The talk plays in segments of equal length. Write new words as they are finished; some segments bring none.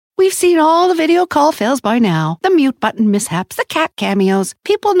We've seen all the video call fails by now. The mute button mishaps, the cat cameos,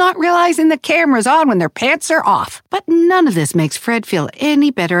 people not realizing the camera's on when their pants are off. But none of this makes Fred feel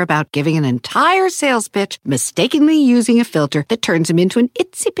any better about giving an entire sales pitch, mistakenly using a filter that turns him into an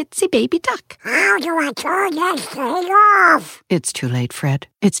itsy-bitsy baby duck. How do I turn this thing off? It's too late, Fred.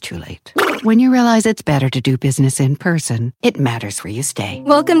 It's too late. When you realize it's better to do business in person, it matters where you stay.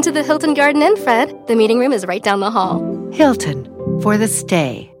 Welcome to the Hilton Garden Inn, Fred. The meeting room is right down the hall. Hilton, for the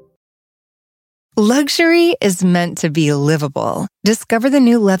stay. Luxury is meant to be livable. Discover the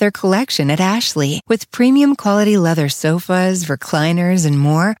new leather collection at Ashley with premium quality leather sofas, recliners, and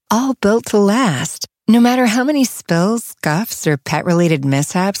more, all built to last. No matter how many spills, scuffs, or pet-related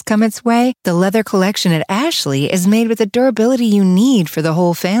mishaps come its way, the leather collection at Ashley is made with the durability you need for the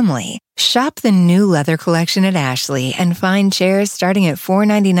whole family. Shop the new leather collection at Ashley and find chairs starting at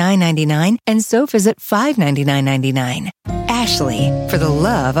 $499.99 and sofas at $599.99. Ashley, for the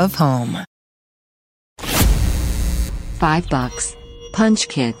love of home. $5. Punch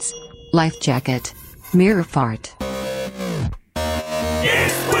kits. Life jacket. Mirror fart.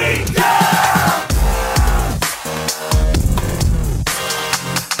 Yes, we go!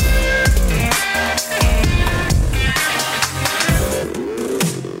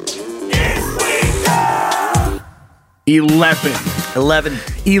 Yes, we go!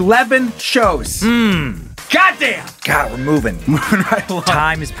 11 shows. Goddamn! God, we're moving. Moving right along.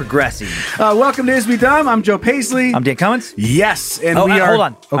 Time is progressing. Welcome to Is We Dumb. I'm Joe Paisley. I'm Dan Cummins. Yes, and we are... Hold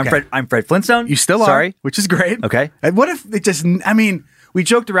on. Okay. I'm Fred Flintstone. You still are. Sorry. Which is great. Okay. And what if it just... I mean, we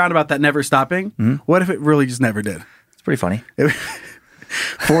joked around about that never stopping. Mm-hmm. What if it really just never did? It's pretty funny.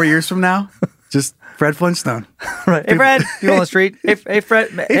 4 years from now, just Fred Flintstone. Right. Hey, Fred. You on the street? Hey,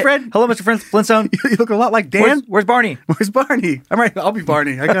 Fred. Hey, Fred. Hello, Mr. Flintstone. You look a lot like Dan. Where's Barney? Where's Barney? I'm right. I'll be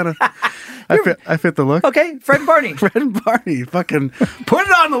Barney. I fit the look. Okay, Fred and Barney. Fred and Barney. Fucking put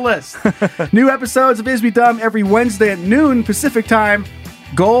it on the list. New episodes of Is We Dumb every Wednesday at noon Pacific time.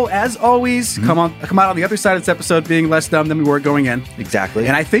 Goal, as always, come out on the other side of this episode being less dumb than we were going in. Exactly.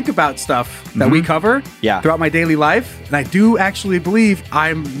 And I think about stuff that we cover throughout my daily life, and I do actually believe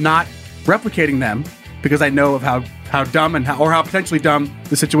I'm not replicating them because I know of how dumb and how potentially dumb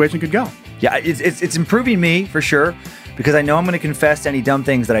the situation could go. Yeah, it's improving me for sure because I know I'm going to confess to any dumb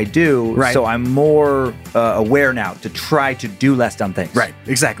things that I do. Right. So I'm more aware now to try to do less dumb things. Right,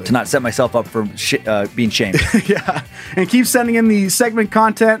 exactly. To not set myself up for being shamed. Yeah. And keep sending in the segment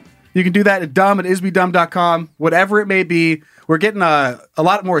content. You can do that at dumb@isbedumb.com. Whatever it may be. We're getting a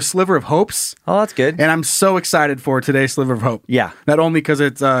lot more Sliver of Hopes. Oh, that's good. And I'm so excited for today's Sliver of Hope. Yeah. Not only because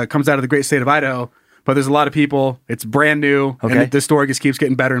it comes out of the great state of Idaho, but there's a lot of people. It's brand new. Okay. And this story just keeps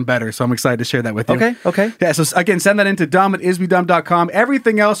getting better and better. So I'm excited to share that with you. Okay. Yeah, so again, send that into dumb@isbedumb.com.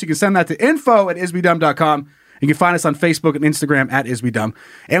 Everything else, you can send that to info@isbedumb.com. You can find us on Facebook and Instagram @isbedumb.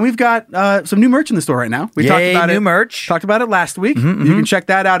 And we've got some new merch in the store right now. We talked about new merch. Talked about it last week. You can check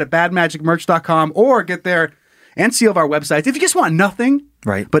that out at badmagicmerch.com or get there and see all of our websites. If you just want nothing,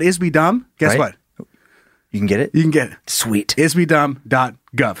 right, but Is We Dumb, guess what? You can get it? You can get it. Sweet.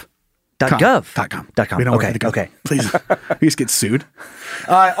 isbedumb.gov. .com. We don't want it to Okay. Please. We just get sued.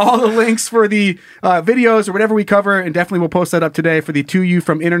 All the links for the videos or whatever we cover, and definitely we'll post that up today for the To You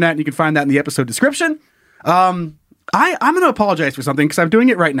from Internet. And you can find that in the episode description. I'm going to apologize for something because I'm doing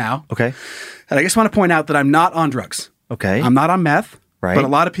it right now. Okay. And I just want to point out that I'm not on drugs. Okay. I'm not on meth. Right. But a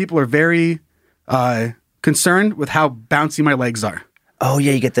lot of people are very concerned with how bouncy my legs are. Oh,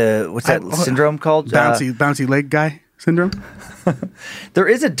 yeah. You get what's that syndrome called? Bouncy leg guy syndrome. There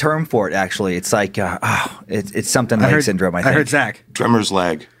is a term for it, actually. It's like, it's something leg syndrome, I think. I heard Zach. Drummer's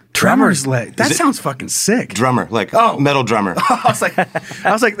leg. Drummer's leg. That sounds fucking sick. Drummer, like metal drummer. I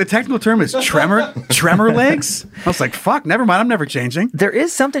was like, the technical term is tremor legs. I was like, fuck, never mind. I'm never changing. There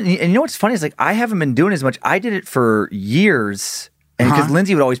is something, and you know what's funny is like I haven't been doing as much. I did it for years, and because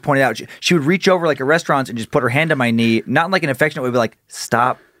Lindsay would always point it out, she would reach over like at restaurants and just put her hand on my knee, not in like an affectionate way, but like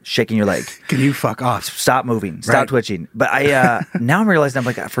stop shaking your leg. Can you fuck off? Stop moving. Stop twitching. But I now I'm realizing I'm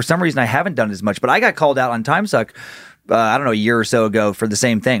like for some reason I haven't done it as much. But I got called out on TimeSuck. I don't know, a year or so ago for the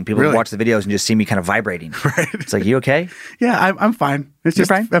same thing. People would watch the videos and just see me kind of vibrating. Right. It's like, you okay? Yeah, I'm fine. It's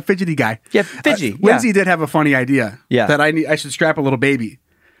just a fidgety guy. Yeah, fidgety. Lindsay did have a funny idea. Yeah. That I should strap a little baby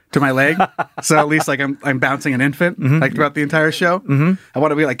to my leg, so at least like I'm bouncing an infant like throughout the entire show. Mm-hmm. I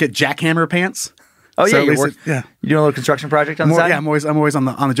want to be like get jackhammer pants. Oh so yeah, you doing a little construction project on the side. Yeah, I'm always on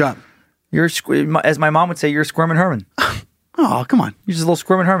the job. You're as my mom would say, you're a squirming Herman. Oh, come on. You're just a little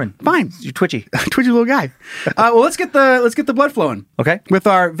squirming Herman. Fine. You're twitchy. Twitchy little guy. Well, let's get the blood flowing. Okay. With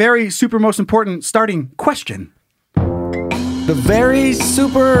our very super most important starting question. The very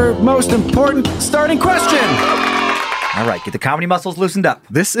super most important starting question. All right, get the comedy muscles loosened up.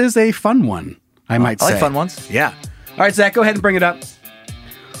 This is a fun one, I might I say. like fun ones. Yeah. All right, Zach, go ahead and bring it up.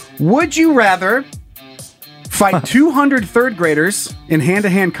 Would you rather fight 200 third graders in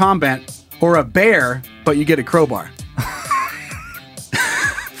hand-to-hand combat or a bear, but you get a crowbar?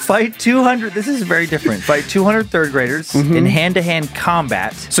 Fight 200. This is very different. Fight 200 third graders in hand-to-hand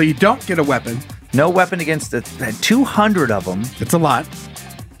combat. So you don't get a weapon. No weapon against the 200 of them. It's a lot.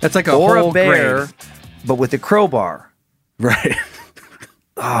 That's like a Or whole a bear, grade. but with a crowbar. Right.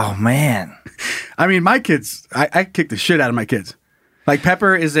 Oh, man. I mean, my kids, I kick the shit out of my kids. Like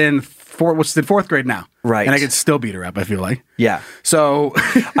Pepper is in fourth grade now. Right. And I could still beat her up, I feel like. Yeah. So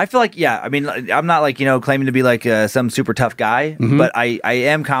I feel like, I mean, I'm not like, claiming to be like some super tough guy, but I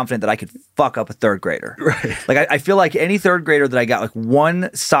am confident that I could fuck up a third grader. Right. Like, I feel like any third grader that I got like one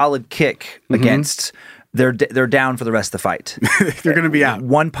solid kick against, they're down for the rest of the fight. they're going to be out.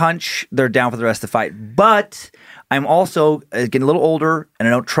 One punch, they're down for the rest of the fight. But I'm also getting a little older, and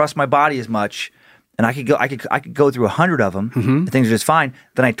I don't trust my body as much. And I could go through 100 of them. And things are just fine.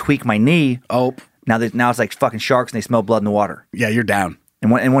 Then I tweak my knee. Oh. Now it's like fucking sharks, and they smell blood in the water. Yeah, you're down. And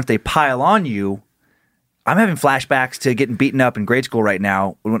once they pile on you, I'm having flashbacks to getting beaten up in grade school right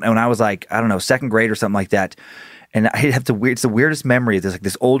now. When I was like, I don't know, second grade or something like that. And I have it's the weirdest memory. There's like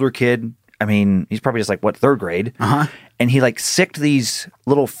this older kid. I mean, he's probably just like, third grade? And he like sicked these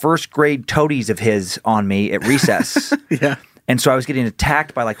little first grade toadies of his on me at recess. Yeah. And so I was getting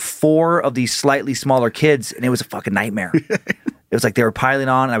attacked by like 4 of these slightly smaller kids, and it was a fucking nightmare. It was like they were piling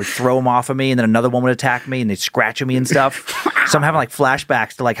on, and I would throw them off of me, and then another one would attack me, and they'd scratch at me and stuff. So I'm having like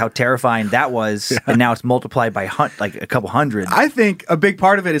flashbacks to like how terrifying that was, and now it's multiplied by like a couple hundred. I think a big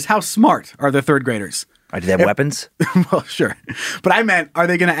part of it is how smart are the third graders? Do they have weapons? Well, sure. But I meant, are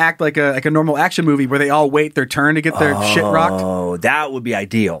they going to act like a normal action movie where they all wait their turn to get their shit rocked? Oh, that would be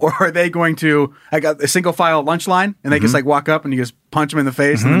ideal. Or are they going to, like a single file lunch line and they just like walk up and you just punch them in the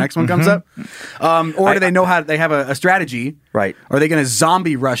face and the next one comes up? Or do they know how they have a strategy? Right. Or are they going to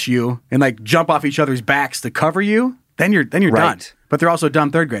zombie rush you and like jump off each other's backs to cover you? Then you're done. Right. But they're also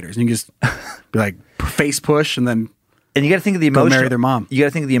dumb third graders. And you can just be like face push and then And you got to think of the go emotional. marry their mom. You got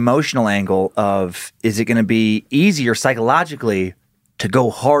to think of the emotional angle of: is it going to be easier psychologically to go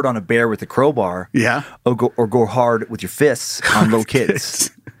hard on a bear with a crowbar, or go hard with your fists on little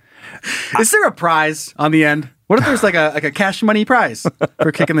kids? Is there a prize on the end? What if there's like a cash money prize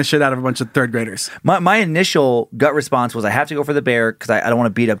for kicking the shit out of a bunch of third graders? My initial gut response was I have to go for the bear because I don't want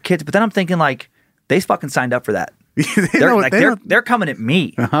to beat up kids. But then I'm thinking like they fucking signed up for that. They're coming at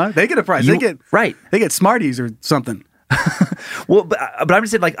me. They get a prize. They get Smarties or something. Well, but I'm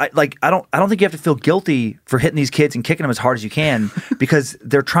just saying, I don't think you have to feel guilty for hitting these kids and kicking them as hard as you can because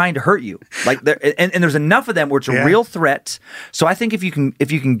they're trying to hurt you. Like, and there's enough of them where it's a real threat. So I think if you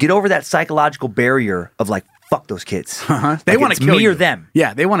can get over that psychological barrier of like, fuck those kids, they want to kill me you. or them.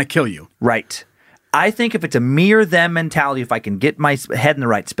 Yeah, they want to kill you. Right. I think if it's a me or them mentality, if I can get my head in the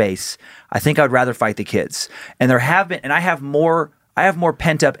right space, I think I'd rather fight the kids. And I have more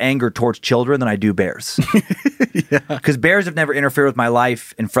pent up anger towards children than I do bears. Because bears have never interfered with my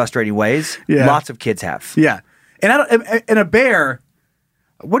life in frustrating ways. Yeah. Lots of kids have. Yeah, and a bear.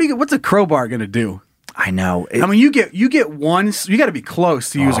 What's a crowbar going to do? I know. I mean, you get one. You got to be close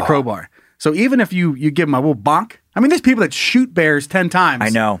to use a crowbar. So even if you give them a little bonk, I mean, there's people that shoot bears 10 times. I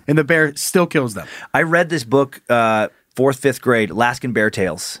know, and the bear still kills them. I read this book, 4th, 5th grade, Alaskan Bear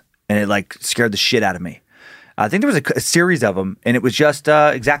Tales, and it like scared the shit out of me. I think there was a series of them, and it was just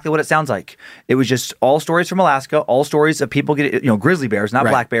exactly what it sounds like. It was just all stories from Alaska, all stories of people getting, grizzly bears, not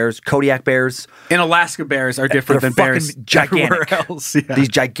black bears, Kodiak bears. And Alaska bears are different than bears gigantic. everywhere else. Yeah. These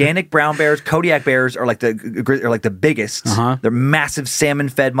gigantic brown bears, Kodiak bears are like the biggest. They're massive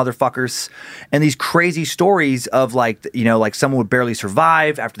salmon-fed motherfuckers, and these crazy stories of like someone would barely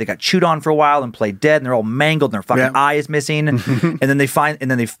survive after they got chewed on for a while and played dead, and they're all mangled, and their fucking eye is missing, and then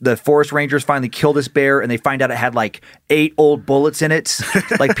the forest rangers finally kill this bear, and they find out it had like 8 old bullets in it.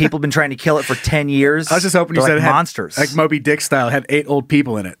 Like people have been trying to kill it for 10 years. I was just hoping you they're said like it had, monsters. like Moby Dick style, had 8 old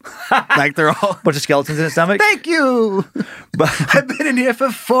people in it. Like they're all bunch of skeletons in its stomach. Thank you. But I've been in here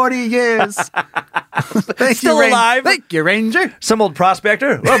for 40 years. Thank Still you, alive. Thank you, Ranger. Some old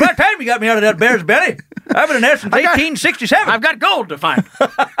prospector. Well, about time you got me out of that bear's belly. I've been in there since 1867. I've got gold to find.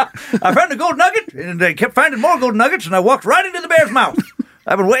 I found a gold nugget, and I kept finding more gold nuggets, and I walked right into the bear's mouth.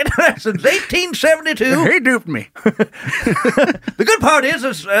 I've been waiting for that since 1872. He duped me. The good part is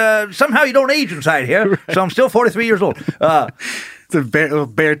somehow you don't age inside here, so I'm still 43 years old. It's a little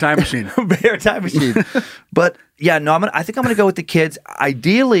bear time machine. Bear time machine. But yeah, no, I think I'm gonna go with the kids.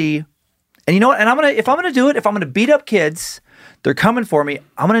 Ideally, and you know what? And if I'm gonna do it, if I'm gonna beat up kids, They're coming for me.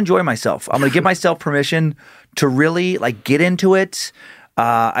 I'm going to enjoy myself. I'm going to give myself permission to really like get into it.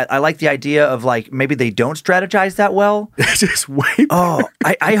 I like the idea of like maybe they don't strategize that well. Just wait. Oh,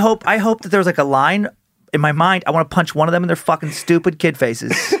 I hope that there's like a line in my mind. I want to punch one of them in their fucking stupid kid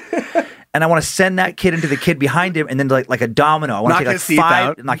faces. And I want to send that kid into the kid behind him, and then like a domino. I want to take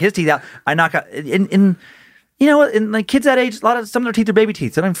like 5, knock his teeth out. I knock out in you know, in like kids that age, some of their teeth are baby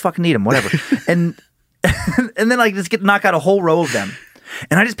teeth. So I don't even fucking need them, whatever. and then like just get knock out a whole row of them.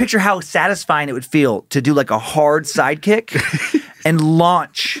 And I just picture how satisfying it would feel to do like a hard sidekick and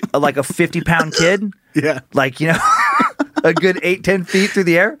launch like a 50-pound kid. Yeah. Like, you know, a good 8-10 feet through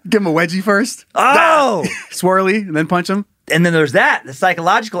the air. Give him a wedgie first. Oh! Swirly, and then punch him. And then there's the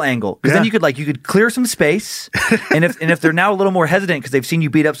psychological angle. Because then you could clear some space. and if they're now a little more hesitant because they've seen you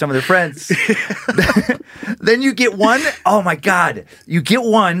beat up some of their friends, then you get one. Oh my God. You get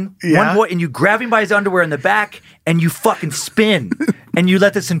one boy, and you grab him by his underwear in the back and you fucking spin. And you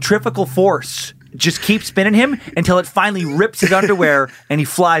let the centrifugal force just keep spinning him until it finally rips his underwear and he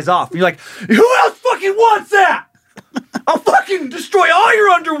flies off. And you're like, who else fucking wants that? I'll fucking destroy all your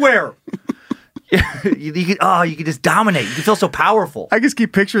underwear. you could just dominate. You can feel so powerful. I just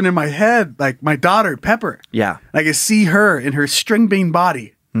keep picturing in my head, like my daughter, Pepper. Yeah. I can see her in her string bean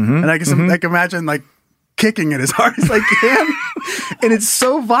body. And I can imagine like kicking it as hard as I can. And it's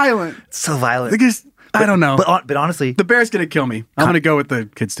so violent. It's so violent. Because I don't know. But honestly, the bear's going to kill me. I'm going to go with the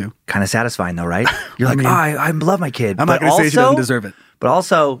kids too. Kind of satisfying though, right? You're like, I love my kid. I'm not going to say she doesn't deserve it. But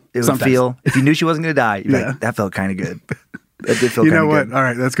also, it would feel, if you knew she wasn't going to die, you'd be like, that felt kind of good. That did feel you know what? Good. All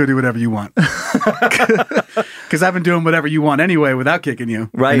right, let's go do whatever you want. Because I've been doing whatever you want anyway without kicking you.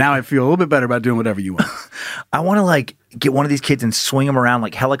 Right. And now I feel a little bit better about doing whatever you want. I want to like get one of these kids and swing them around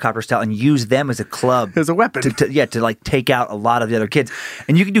like helicopter style and use them as a club. As a weapon. To like take out a lot of the other kids.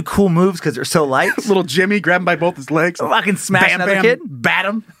 And you can do cool moves because they're so light. Little Jimmy, grab him by both his legs. Fucking smash another kid. Bat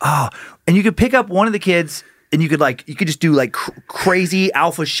him. Oh, and you could pick up one of the kids and you could just do like crazy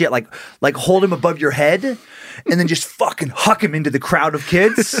alpha shit, like hold him above your head and then just fucking huck him into the crowd of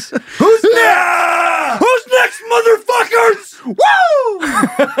kids. Who's next? Who's next, motherfuckers? Woo!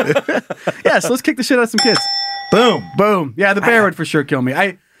 Yeah, so let's kick the shit out of some kids. Boom. Boom. Yeah, the bear would for sure kill me.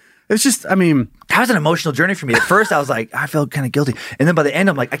 That was an emotional journey for me. At first, I was like, I felt kind of guilty. And then by the end,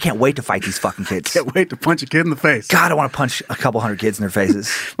 I'm like, I can't wait to fight these fucking kids. Can't wait to punch a kid in the face. God, I want to punch a couple hundred kids in their faces.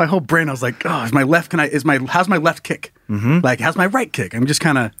 My whole brain, I was like, oh, how's my left kick? Mm-hmm. Like, how's my right kick? I'm just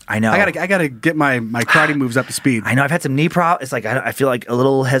kind of, I know. I gotta get my karate moves up to speed. I know. I've had some knee problems. It's like, I feel like a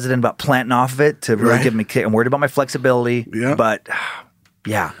little hesitant about planting off of it to really give me a kick. I'm worried about my flexibility. Yeah. But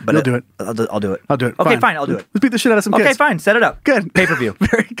you'll do it. I'll do it. I'll do it. Okay, fine. I'll do it. Let's beat the shit out of some kids. Okay, fine. Set it up. Good. Pay-per-view.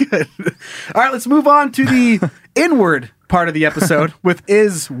 Very good. All right, let's move on to the inward part of the episode with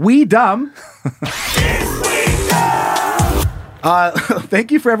Is We Dumb?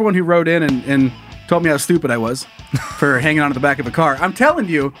 Thank you for everyone who wrote in and told me how stupid I was for hanging on to the back of a car. I'm telling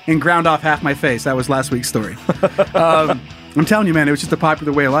you, and ground off half my face. That was last week's story. I'm telling you, man, it was just a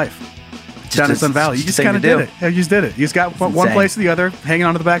popular way of life. Down in Sun Valley. You just kind of did it. Yeah, you just did it. You just got one place or the other, hanging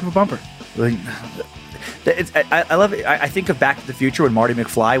onto the back of a bumper. I love it. I think of Back to the Future when Marty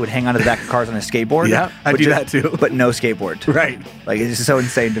McFly would hang onto the back of cars on a skateboard. Yeah, I do that too. But no skateboard. Right. Like, it's just so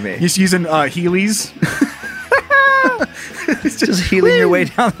insane to me. Just using Heelys. just heeling your way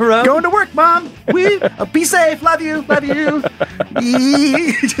down the road. Going to work, Mom. Be safe. Love you. Love you.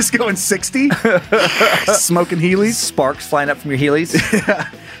 Just going 60. Smoking Heelys. Sparks flying up from your Heelys.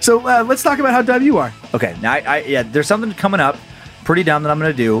 Yeah. So let's talk about how dumb you are. Okay. Now, there's something coming up pretty dumb that I'm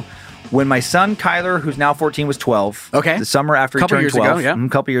going to do. When my son Kyler, who's now 14, was 12, the summer after he turned 12, a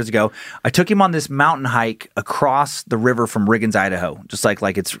couple years ago, I took him on this mountain hike across the river from Riggins, Idaho. Just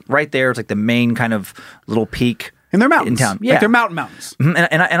like it's right there. It's like the main kind of little peak. And they're mountains. In town. Yeah. Like they're mountains. Mm-hmm.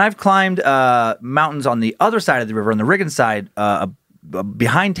 And I've climbed mountains on the other side of the river, on the Riggins side,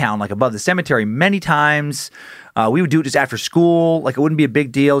 behind town, like above the cemetery, many times. We would do it just after school. Like, it wouldn't be a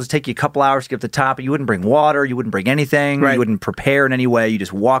big deal. Just take you a couple hours to get to the top. You wouldn't bring water. You wouldn't bring anything. Right. You wouldn't prepare in any way. You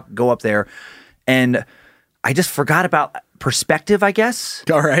just go up there. And I just forgot about perspective, I guess.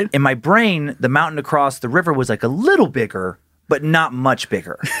 All right. In my brain, the mountain across the river was like a little bigger, but not much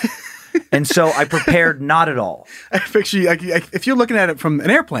bigger. And so I prepared not at all. I picture you, if you're looking at it from an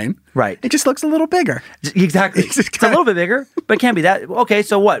airplane, Right. It just looks a little bigger. Exactly. It's a little bit bigger, but it can't be that. Okay,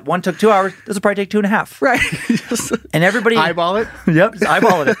 so what? One took 2 hours. This will probably take 2.5. Right. And everybody eyeball it. Yep, just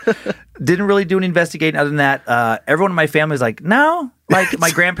eyeball it. Didn't really do any investigating other than that. Everyone in my family is like, no. Like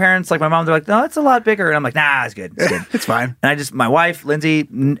my grandparents, like my mom, they're like, no, it's a lot bigger. And I'm like, nah, it's good. It's good. It's fine. And my wife, Lindsay,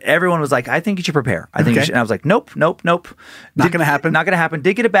 everyone was like, I think you should prepare. I think you should. And I was like, nope. Not going to happen. Not going to happen.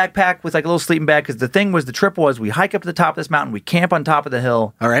 Did get a backpack with like a little sleeping bag because the trip was we hike up to the top of this mountain, we camp on top of the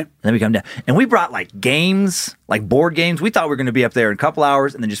hill. All right. And then we come down. And we brought like games, like board games. We thought we were going to be up there in a couple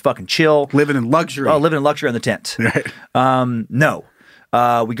hours and then just fucking chill. Living in luxury. Oh, living in luxury on the tent. Right. No.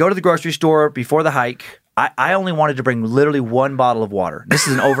 We go to the grocery store before the hike. I only wanted to bring literally 1 bottle of water. This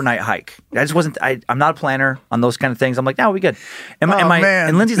is an overnight hike. I just wasn't. I'm not a planner on those kind of things. I'm like, no, we good. And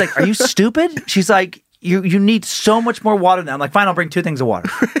Lindsay's like, are you stupid? She's like, you need so much more water than. I'm like, fine, I'll bring 2 things of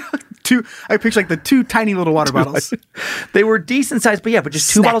water. I picture like the 2 tiny little water bottles. They were decent sized, but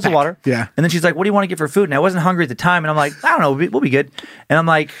just 2 bottles of water. Yeah. And then she's like, what do you want to get for food? And I wasn't hungry at the time. And I'm like, I don't know, we'll be good. And I'm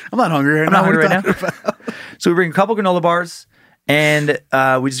like, I'm not hungry right now. So we bring a couple granola bars. And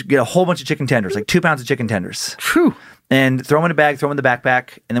we just get a whole bunch of chicken tenders, like 2 pounds of chicken tenders. Whew. And throw them in a bag, throw them in the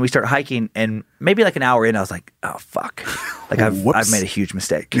backpack. And then we start hiking. And maybe like an hour in, I was like, oh, fuck. Like I've made a huge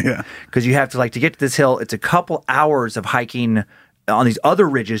mistake. Yeah. Because you have to to get to this hill, it's a couple hours of hiking on these other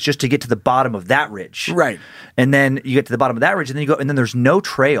ridges just to get to the bottom of that ridge. Right. And then you get to the bottom of that ridge and then you go, and then there's no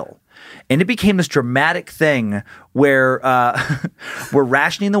trail. And it became this dramatic thing where we're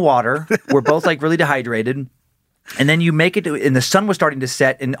rationing the water. We're both like really dehydrated. And then you make it to, and the sun was starting to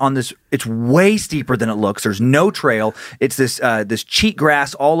set, and on this, it's way steeper than it looks. There's no trail. It's this cheat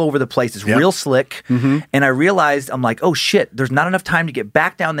grass all over the place. It's real slick. Mm-hmm. And I realized, I'm like, oh shit, there's not enough time to get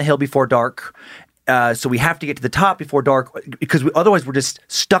back down the hill before dark. So we have to get to the top before dark because otherwise we're just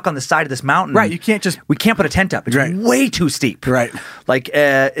stuck on the side of this mountain. Right. We can't put a tent up. It's way too steep. Right.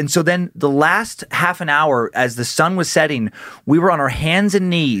 And so then the last half an hour as the sun was setting, we were on our hands and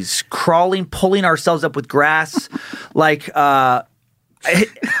knees, crawling, pulling ourselves up with grass. I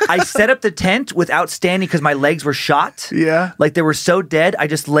set up the tent without standing because my legs were shot. Yeah. Like they were so dead. I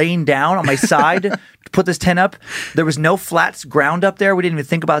just laying down on my side to put this tent up. There was no flat ground up there. We didn't even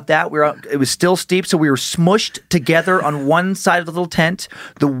think about that. It was still steep, so we were smushed together on one side of the little tent.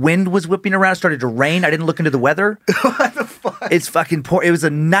 The wind was whipping around. It started to rain. I didn't look into the weather. What the fuck? It's fucking poor. It was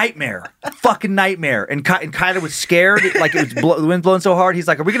a nightmare. Fucking nightmare. And Kyler was scared. Like it was the wind blowing so hard. He's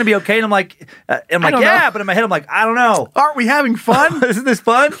like, "Are we gonna be okay?" And I'm like, "Yeah." But in my head, I'm like, "I don't know. Aren't we having fun? Isn't this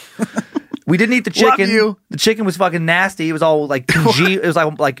fun?" We didn't eat the chicken. Love you. The chicken was fucking nasty. It was all like PG. It was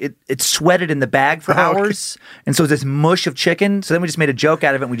like it sweated in the bag for hours. And so it was this mush of chicken. So then we just made a joke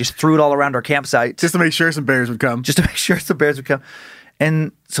out of it and we just threw it all around our campsite. Just to make sure some bears would come.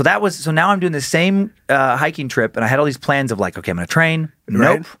 And so now I'm doing the same hiking trip and I had all these plans of like, okay, I'm going to train. Nope.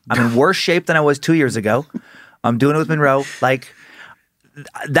 Right. I'm in worse shape than I was 2 years ago. I'm doing it with Monroe. Like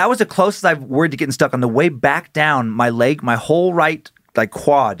that was the closest I've worried to getting stuck. On the way back down, my whole right like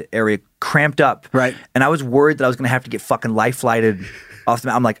quad area cramped up. Right. And I was worried that I was going to have to get fucking life flighted off the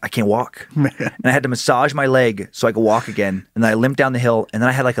mountain. I'm like, I can't walk. Man. And I had to massage my leg so I could walk again. And then I limped down the hill and then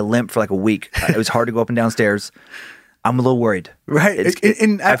I had like a limp for like a week. It was hard to go up and down stairs. I'm a little worried. Right.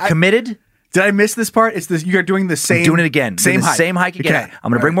 I've committed. Did I miss this part? It's this. You're doing the same. I'm doing it again. Same hike. Same hike again. Okay.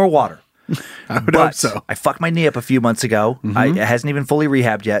 I'm going to bring more water. I would hope so. I fucked my knee up a few months ago. Mm-hmm. It hasn't even fully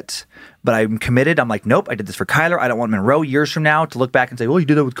rehabbed yet, but I'm committed. I'm like, nope, I did this for Kyler. I don't want Monroe years from now to look back and say, well, you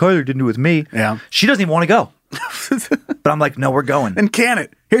did that with Kyler, you didn't do it with me. Yeah. She doesn't even want to go. But I'm like, no, we're going. And can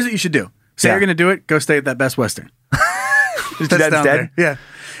it. Here's what you should do. Say you're going to do it, go stay at that Best Western. Just do that instead? Yeah.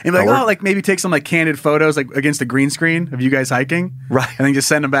 And be like, maybe take some like candid photos like against a green screen of you guys hiking. Right. And then just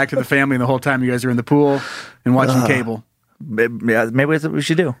send them back to the family and the whole time you guys are in the pool and watching cable. Maybe that's what we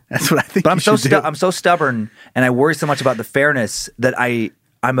should do. That's what I think. But I'm so stubborn, and I worry so much about the fairness that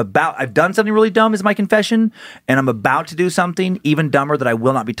I've done something really dumb, is my confession, and I'm about to do something even dumber that I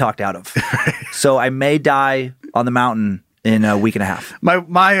will not be talked out of. So I may die on the mountain in a week and a half. My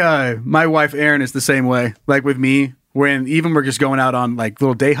wife Erin is the same way. Like with me, when even we're just going out on like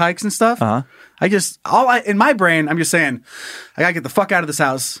little day hikes and stuff. In my brain, I'm just saying, I gotta get the fuck out of this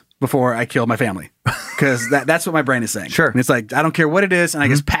house before I kill my family. Because that's what my brain is saying. Sure. And it's like, I don't care what it is, and I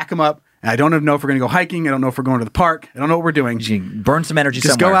just pack them up, and I don't even know if we're going to go hiking, I don't know if we're going to the park, I don't know what we're doing. Burn some energy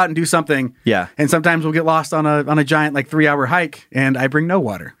just somewhere. Go out and do something. Yeah. And sometimes we'll get lost on a giant like 3-hour hike, and I bring no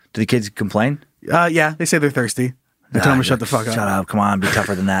water. Do the kids complain? Yeah, they say they're thirsty. I tell them to shut the fuck up. Shut up, come on, be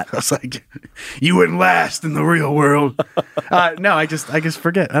tougher than that. I was like, you wouldn't last in the real world. No, I just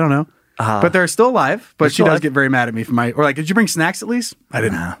forget. I don't know. But they're still alive. But she does get very mad at me for or like, did you bring snacks at least? I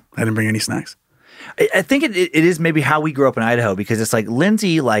didn't. No. I didn't bring any snacks. I think it is maybe how we grew up in Idaho, because it's like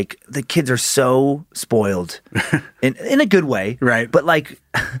Lindsay, like the kids are so spoiled in a good way. Right. But like,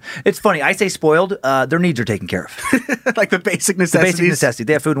 it's funny. I say spoiled, their needs are taken care of. Like the basic The necessities. basic necessity.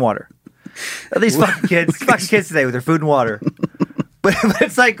 They have food and water. These fucking kids today with their food and water. But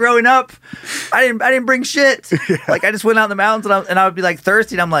it's like growing up, I didn't bring shit. Like I just went out in the mountains and I would be like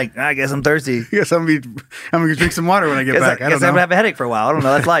thirsty, and I'm like, I guess I'm thirsty. Yes, I'm gonna drink some water when I get back. I don't guess know. I'm gonna have a headache for a while. I don't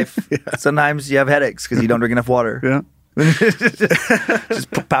know. That's life. Sometimes you have headaches because you don't drink enough water. Yeah.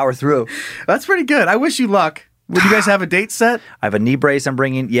 Just power through. That's pretty good. I wish you luck. Would you guys have a date set? I have a knee brace I'm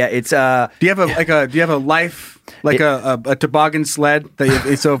bringing. Yeah, it's Do you have a life a toboggan sled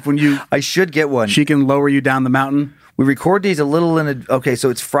that so if when you I should get one. she can lower you down the mountain? We record these a little okay, so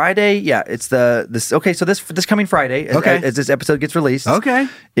it's Friday. Yeah, it's this coming Friday as this episode gets released. Okay.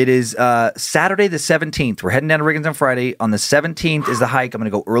 It is Saturday the 17th. We're heading down to Riggins on Friday. On the 17th is the hike. I'm going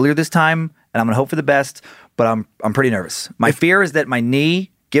to go earlier this time, and I'm going to hope for the best, but I'm pretty nervous. My fear is that my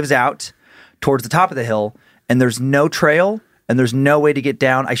knee gives out towards the top of the hill, and there's no trail, and there's no way to get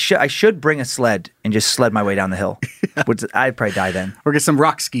down. I should bring a sled and just sled my way down the hill. Which I'd probably die then. Or get some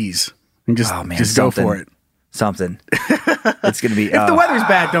rock skis and just go for it. Something. It's going to be... If the weather's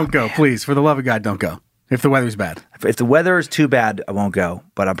bad, don't go. Please, for the love of God, don't go. If the weather's bad. If the weather is too bad, I won't go,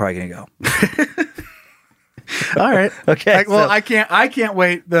 but I'm probably going to go. All right. Okay. I can't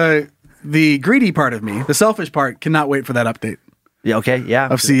wait. The greedy part of me, the selfish part, cannot wait for that update. Yeah. Okay. Yeah.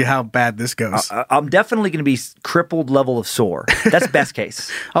 I'll see how bad this goes. I'm definitely going to be crippled level of sore. That's best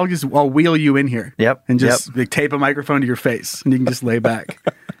case. I'll wheel you in here. Yep. And just tape a microphone to your face, and you can just lay back.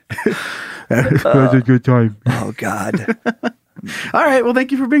 That's a good time. Oh God. All right. Well,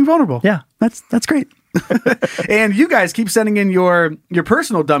 thank you for being vulnerable. Yeah. That's great. And you guys keep sending in your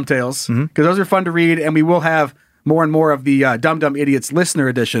personal dumb tales, because those are fun to read, and we will have more and more of the Dumb Dumb Idiots listener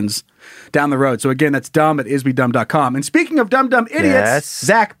editions down the road. So again, that's dumb@isbedumb.com. And speaking of Dumb Dumb Idiots, Yes.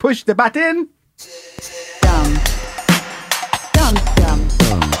 Zach, push the button. Dumb. Dumb, dumb.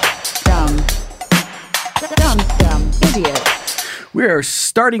 Dumb. Dumb, dumb. Idiot. We are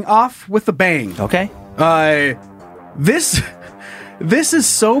starting off with a bang. Okay. This is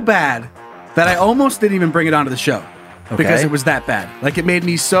so bad that I almost didn't even bring it onto the show because it was that bad. Like, it made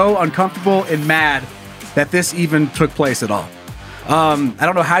me so uncomfortable and mad that this even took place at all. I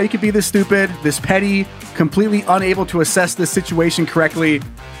don't know how you could be this stupid, this petty, completely unable to assess this situation correctly,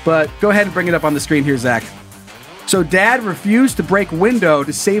 but go ahead and bring it up on the screen here, Zach. So dad refused to break window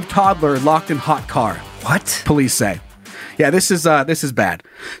to save toddler locked in hot car. What? Police say. Yeah, this is bad.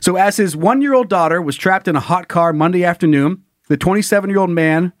 So as his 1-year-old daughter was trapped in a hot car Monday afternoon, the 27-year-old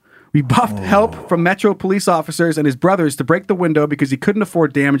man rebuffed help from Metro police officers and his brothers to break the window because he couldn't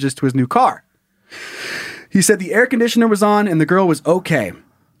afford damages to his new car. He said the air conditioner was on and the girl was okay.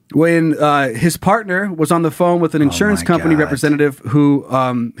 When his partner was on the phone with an insurance company representative who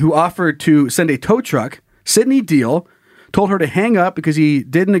offered to send a tow truck, Sidney Deal told her to hang up because he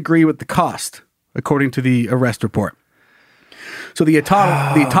didn't agree with the cost, according to the arrest report. So the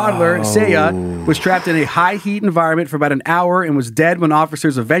toddler, Seiya, was trapped in a high heat environment for about an hour and was dead when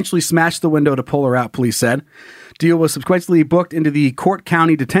officers eventually smashed the window to pull her out, police said. Deal was subsequently booked into the Court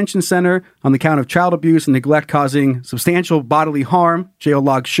County Detention Center on the count of child abuse and neglect causing substantial bodily harm, jail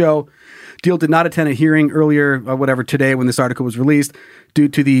logs show. Deal did not attend a hearing earlier, today when this article was released, due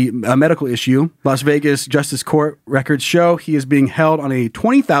to the medical issue. Las Vegas Justice Court records show he is being held on a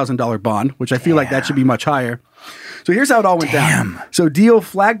 $20,000 bond, which I feel like that should be much higher. So here's how it all went down. So Deal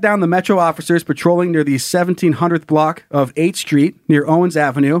flagged down the Metro officers patrolling near the 1700th block of 8th Street near Owens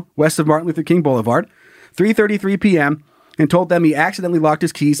Avenue, west of Martin Luther King Boulevard, 3:33 p.m., and told them he accidentally locked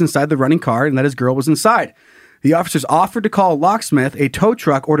his keys inside the running car and that his girl was inside. The officers offered to call a locksmith, a tow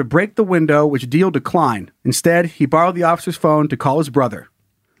truck, or to break the window, which Deal declined. Instead, he borrowed the officer's phone to call his brother.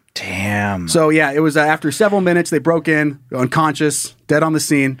 Damn. So yeah, it was after several minutes, they broke in, unconscious, dead on the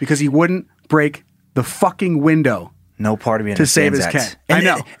scene, because he wouldn't break the fucking window. No part of me to save his cat. I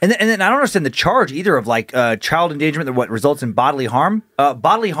know. And then I don't understand the charge either of like child endangerment that results in bodily harm.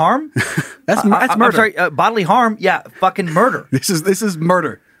 Bodily harm? That's murder. I'm sorry, bodily harm? Yeah, fucking murder. This is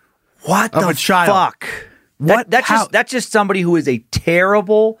murder. What of the a child. fuck? That's just somebody who is a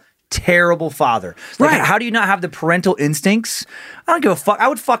terrible father. Like, right. How do you not have the parental instincts? I don't give a fuck. I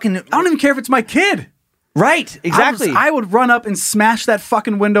don't even care if it's my kid. Right, exactly. I would run up and smash that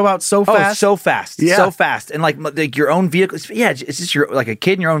fucking window out so fast. Oh, so fast. Yeah. So fast. And like your own vehicle. Yeah, it's just like a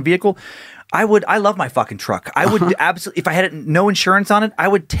kid in your own vehicle. I love my fucking truck. I would absolutely, if I had no insurance on it, I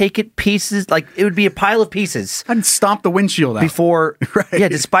would take it pieces, like it would be a pile of pieces. I'd stomp the windshield out. Before, yeah,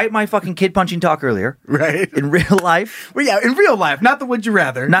 despite my fucking kid punching talk earlier. Right. In real life. Well, yeah, in real life, not the would you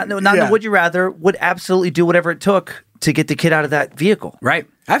rather. Not the would you rather, would absolutely do whatever it took to get the kid out of that vehicle. Right.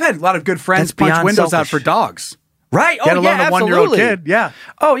 I've had a lot of good friends That's punch beyond windows out selfish. for dogs. Right. Let Oh, alone yeah, a 1-year-old absolutely. kid. Yeah.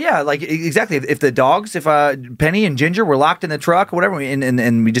 Oh, yeah. Like, exactly. If the dogs, if Penny and Ginger were locked in the truck or whatever,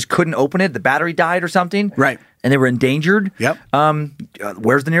 and we just couldn't open it, the battery died or something. Right. And they were endangered. Yep.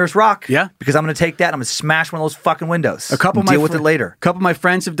 Where's the nearest rock? Yeah. Because I'm going to take that and I'm going to smash one of those fucking windows. A couple of deal with it later. A couple of my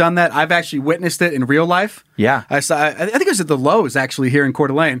friends have done that. I've actually witnessed it in real life. Yeah. I think it was at the Lowe's actually here in Coeur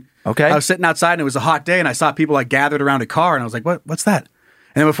d'Alene. Okay. I was sitting outside and it was a hot day and I saw people like gathered around a car and I was like, what's that?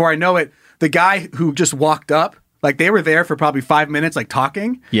 And then before I know it, the guy who just walked up, like they were there for probably 5 minutes, like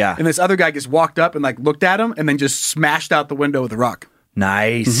talking. Yeah. And this other guy just walked up and like looked at him and then just smashed out the window with a rock.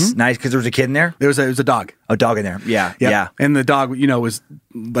 Nice. Nice. Because there was a kid in there? There was a dog. A dog in there. Yeah. Yep. Yeah. And the dog, was,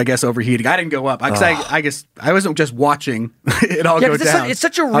 I guess, overheating. I didn't go up. I guess I wasn't just watching it all go 'cause down. it's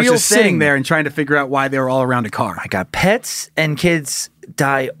such a I was real just sitting thing. there and trying to figure out why they were all around a car. My God, pets and kids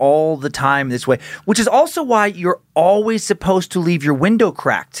die all the time this way, which is also why you're always supposed to leave your window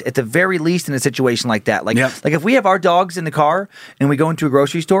cracked at the very least in a situation like that. Like if we have our dogs in the car and we go into a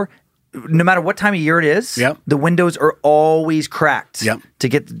grocery store, no matter what time of year it is, the windows are always cracked to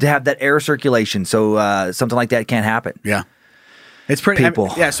have that air circulation. So something like that can't happen. Yeah. It's pretty people.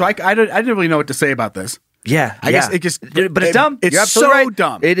 So I didn't really know what to say about this. Yeah, I guess it just, but it's dumb. It's You're so absolutely right.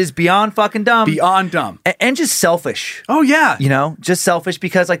 dumb. It is beyond fucking dumb. Beyond dumb. And just selfish. Oh, yeah. Just selfish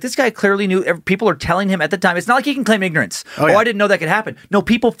because like this guy clearly knew, people are telling him at the time. It's not like he can claim ignorance. Oh, yeah. I didn't know that could happen. No,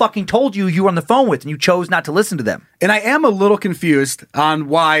 people fucking told you were on the phone with and you chose not to listen to them. And I am a little confused on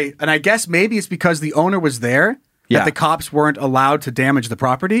why, and I guess maybe it's because the owner was there that the cops weren't allowed to damage the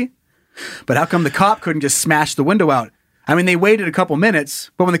property. But how come the cop couldn't just smash the window out? I mean, they waited a couple minutes,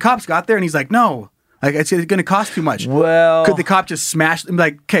 but when the cops got there and he's like, no. Like, it's going to cost too much. Well, could the cop just smash them?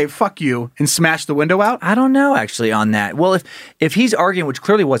 Like, okay, fuck you, and smash the window out? I don't know, actually, on that. Well, if he's arguing, which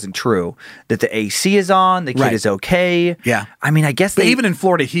clearly wasn't true, that the AC is on, the kid is okay. Yeah. I mean, I guess But even in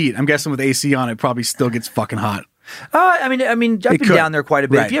Florida heat, I'm guessing with AC on, it probably still gets fucking hot. I mean, I've been down there quite a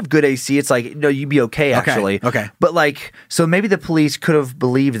bit. Right. If you have good AC, it's like, no, you'd be okay, actually. Okay. But like, so maybe the police could have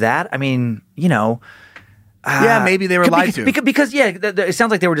believed that. I mean, yeah, maybe they were lied to. Because it sounds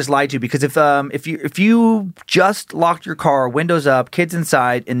like they were just lied to. Because if you just locked your car, windows up, kids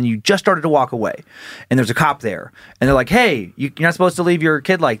inside, and you just started to walk away, and there's a cop there, and they're like, "Hey, you're not supposed to leave your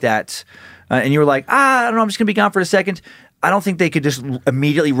kid like that," and you were like, "I don't know, I'm just gonna be gone for a second." I don't think they could just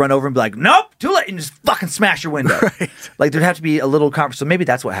immediately run over and be like, "Nope, too late," and just fucking smash your window. Right. Like there'd have to be a little conversation. So maybe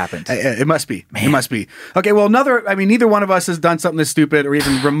that's what happened. It must be. Man. It must be. Okay, well, neither one of us has done something this stupid or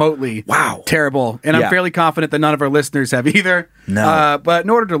even remotely terrible. And I'm fairly confident that none of our listeners have either. No. But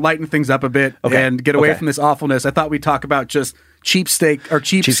in order to lighten things up a bit and get away from this awfulness, I thought we'd talk about just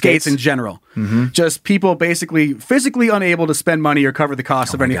cheapskates in general. Mm-hmm. Just people basically physically unable to spend money or cover the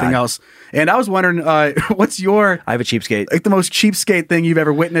cost of anything else. And I was wondering, what's your... I have a cheapskate. Like the most cheapskate thing you've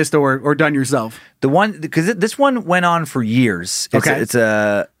ever witnessed or done yourself? The one, because this one went on for years. And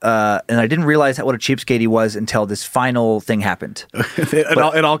I didn't realize what a cheapskate he was until this final thing happened. It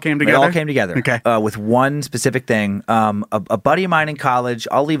all came together? It all came together. Okay. With one specific thing. A buddy of mine in college,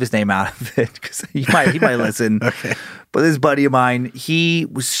 I'll leave his name out of it because he might listen. Okay. But this buddy of mine, he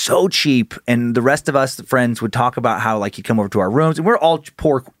was so cheap, and the rest of us, the friends, would talk about how like he'd come over to our rooms, and we're all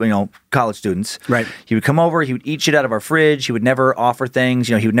poor, college students. Right. He would come over, he would eat shit out of our fridge. He would never offer things.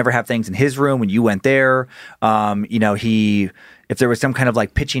 He would never have things in his room when you went there. If there was some kind of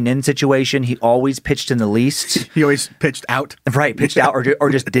like pitching in situation, he always pitched in the least. He always pitched out. Right, pitched out or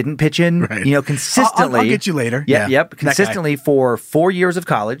just didn't pitch in. Right. Consistently. I'll get you later. Yep. Consistently for 4 years of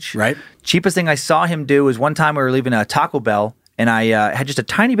college. Right. Cheapest thing I saw him do is one time we were leaving a Taco Bell, and I had just a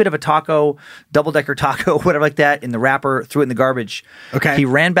tiny bit of a taco, double-decker taco, whatever like that, in the wrapper, threw it in the garbage. Okay. He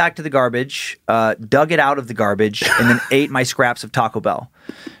ran back to the garbage, dug it out of the garbage, and then ate my scraps of Taco Bell.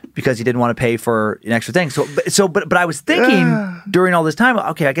 Because he didn't want to pay for an extra thing. But I was thinking during all this time,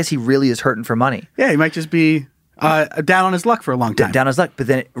 okay, I guess he really is hurting for money. Yeah, he might just be down on his luck for a long time. Down on his luck. But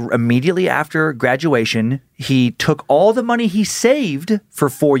then immediately after graduation, he took all the money he saved for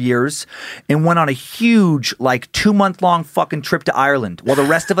 4 years and went on a huge, 2-month-long fucking trip to Ireland while the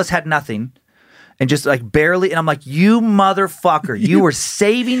rest of us had nothing. And just barely, and I'm like, you motherfucker, you were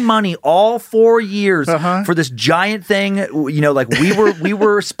saving money all 4 years for this giant thing. We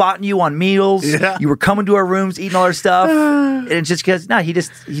were spotting you on meals. Yeah. You were coming to our rooms, eating all our stuff. And it's just because, he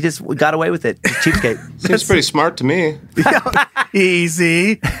just got away with it. Cheapskate. Seems pretty smart to me.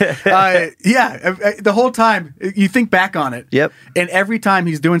 Easy. The whole time you think back on it. Yep. And every time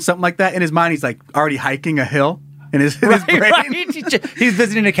he's doing something like that in his mind, he's like already hiking a hill in his brain. Right. He's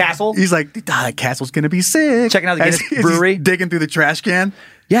visiting a castle. He's like, that castle's gonna be sick. Checking out the Guinness As brewery. he's digging through the trash can.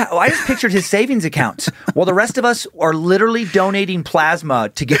 Yeah, I just pictured his savings accounts. While the rest of us are literally donating plasma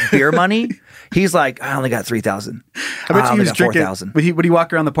to get beer money, he's like, I only got 3,000. I bet you he was got drinking. 4,000. Would he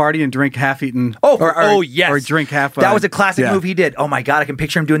walk around the party and drink half-eaten? Yes. Or drink half. That was a classic move he did. Oh my God, I can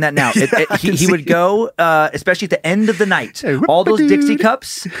picture him doing that now. He would go, especially at the end of the night, all those Dixie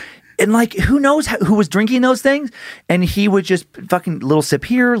cups. And like, who knows who was drinking those things? And he would just fucking little sip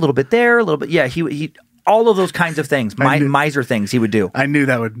here, a little bit there, a little bit. Yeah, he all of those kinds of things, miser things he would do. I knew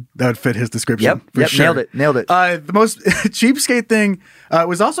that would fit his description. Yep, Sure. nailed it. The most cheapskate thing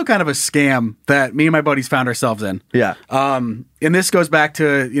was also kind of a scam that me and my buddies found ourselves in. Yeah. And this goes back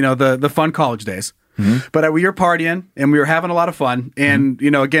to the fun college days. Mm-hmm. But we were partying and we were having a lot of fun. And,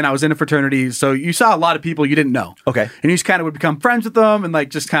 again, I was in a fraternity. So you saw a lot of people you didn't know. Okay. And you just kind of would become friends with them and like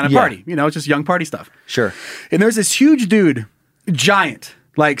just kind of party, just young party stuff. Sure. And there's this huge dude, giant,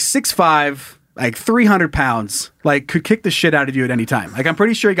 like 6'5", like 300 pounds, like could kick the shit out of you at any time. Like I'm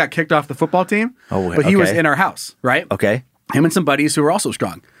pretty sure he got kicked off the football team, but he was in our house, right? Okay. Him and some buddies who were also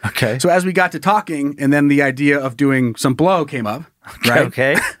strong. Okay. So as we got to talking, and then the idea of doing some blow came up, right?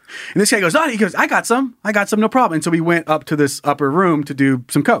 Okay. And this guy goes, he goes, I got some, no problem. And so we went up to this upper room to do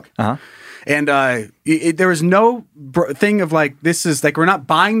some coke. Uh-huh. And there was no thing of like, this is like, we're not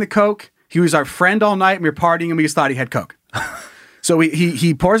buying the coke. He was our friend all night and we were partying and we just thought he had coke. So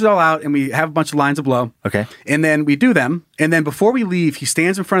he pours it all out and we have a bunch of lines of blow. Okay. And then we do them. And then before we leave, he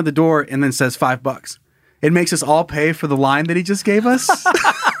stands in front of the door and then says $5. It makes us all pay for the line that he just gave us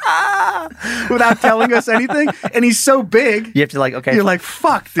without telling us anything. And he's so big. You have to like, okay. You're like,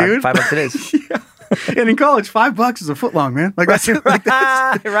 fuck, dude. $5 it is. Yeah. And in college, $5 is a foot long, man. Like that's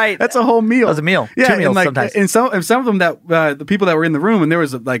right. That's a whole meal. That was a meal. Yeah, 2 meals and like, sometimes. And some of them that the people that were in the room, and there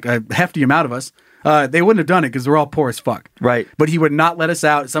was like a hefty amount of us. They wouldn't have done it because we're all poor as fuck. Right. But he would not let us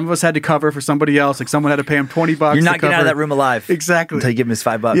out. Some of us had to cover for somebody else. Like someone had to pay him $20. You're not getting out of that room alive. Exactly. Until you give him his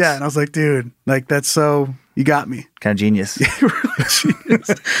 $5. Yeah. And I was like, dude, like that's so, you got me. Kind of genius. Really genius.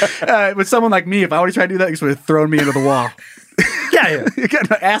 But someone like me, if I would have tried to do that, he would have thrown me into the wall. Yeah. You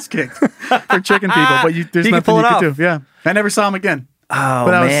got an ass kicked for tricking people, but there's You can nothing pull you it could off. do. Yeah. I never saw him again. Oh,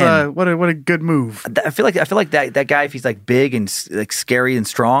 but that man. was what a good move. I feel like that guy, if he's like big and like scary and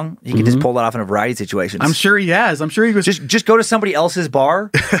strong, he can just pull that off in a variety of situations. I'm sure he has. I'm sure he was just go to somebody else's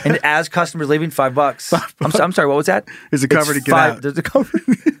bar and as customers leaving $5. I'm sorry, what was that? There's a cover to get out. There's a cover.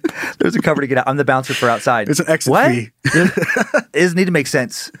 There's a cover to get out. I'm the bouncer for outside. There's an exit what? fee. It doesn't need to make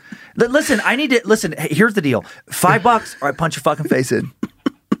sense. Listen, hey, here's the deal: $5 or I punch your fucking face in.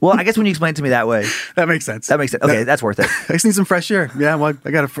 Well, I guess when you explain it to me that way, that makes sense. Okay, that's worth it. I just need some fresh air. Yeah, well,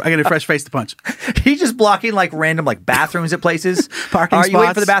 I got a fresh face to punch. He's just blocking like random like bathrooms at places. Parking Are spots. you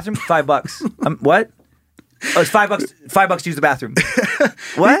waiting for the bathroom? $5. What? Oh, it's $5. $5 to use the bathroom.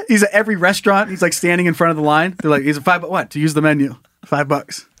 What? He's at every restaurant. He's like standing in front of the line. They're like, he's a $5. What? To use the menu.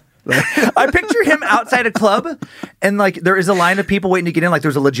 $5. I picture him outside a club and like there is a line of people waiting to get in, like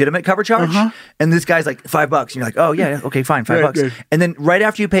there's a legitimate cover charge, and this guy's like $5 and you're like, oh yeah, okay, fine, $5. Good. And then right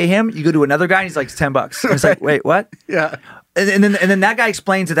after you pay him, you go to another guy and he's like $10. And it's like, wait, what? Yeah. And then that guy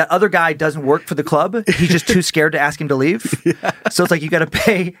explains that other guy doesn't work for the club. He's just too scared to ask him to leave. Yeah. So it's like you got to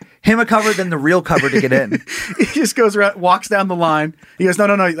pay him a cover, then the real cover to get in. He just goes around, walks down the line. He goes,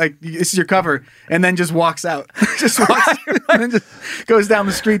 no, like this is your cover, and then just walks out. Just walks and then just goes down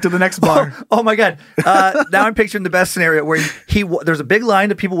the street to the next bar. Oh my God! Now I'm picturing the best scenario where there's a big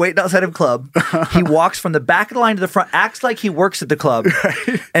line of people waiting outside of a club. He walks from the back of the line to the front, acts like he works at the club,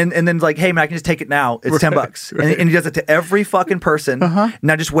 and then like, hey man, I can just take it now. It's $10, and he does it to every fucking person.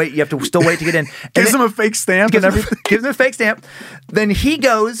 Now just wait. You have to still wait to get in. Gives him a fake stamp and everything. Gives him a fake stamp. Then he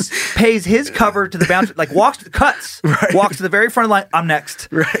goes, pays his cover to the bouncer, like walks to the very front of the line. I'm next.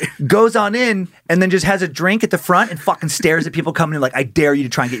 Right. Goes on in and then just has a drink at the front and fucking stares at people coming in like, I dare you to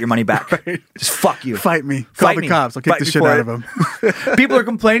try and get your money back. Right. Just fuck you. Fight me. Call the cops. I'll kick the shit out of them. People are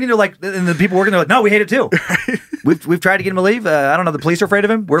complaining. They're like, and the people working, they're like, no, we hate it too. Right. We've tried to get him to leave. I don't know. The police are afraid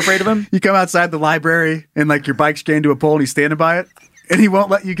of him. We're afraid of him. You come outside the library and like your bike's chained to a pole and he's standing by it. And he won't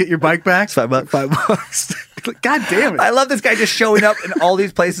let you get your bike back. It's $5. $5. God damn it! I love this guy just showing up in all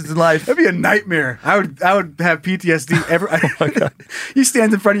these places in life. That'd be a nightmare. I would have PTSD. Oh my God! He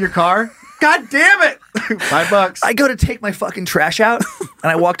stands in front of your car. God damn it! $5. I go to take my fucking trash out,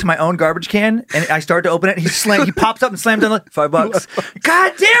 and I walk to my own garbage can, and I start to open it. And he pops up and slams down like $5.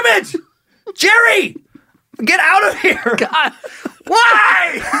 God damn it, Jerry! Get out of here! God,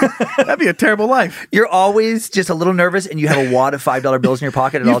 Why? That'd be a terrible life. You're always just a little nervous, and you have a wad of $5 bills in your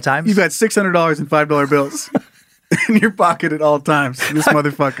pocket at all times. You've got $600 in $5 bills in your pocket at all times. This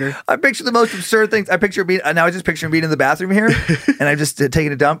motherfucker. I picture the most absurd things. I just picture him being in the bathroom here, and I'm just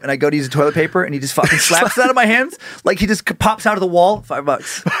taking a dump, and I go to use the toilet paper, and he just fucking slaps it out of my hands, like he just pops out of the wall.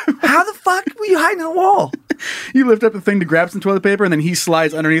 $5. How the fuck were you hiding in the wall? You lift up the thing to grab some toilet paper, and then he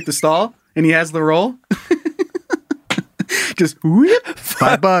slides underneath the stall, and he has the roll. Just whip,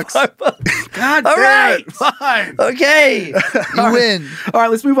 $5. God All damn right. it. Fine. Okay. You win. All right,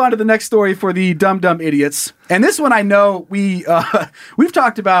 let's move on to the next story for the dumb idiots. And this one I know we've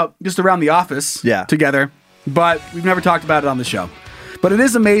talked about just around the office together, but we've never talked about it on the show. But it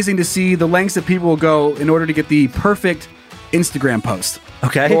is amazing to see the lengths that people will go in order to get the perfect Instagram post.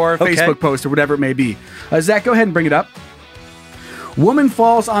 Okay. Or Facebook post or whatever it may be. Zach, go ahead and bring it up. Woman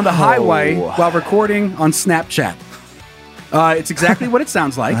falls on the highway while recording on Snapchat. It's exactly what it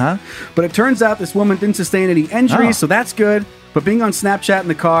sounds like. But it turns out this woman didn't sustain any injuries, so that's good. But being on Snapchat in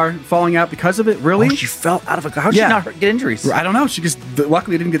the car, falling out because of it, really? Oh, she fell out of a car. How did she not get injuries? I don't know. She just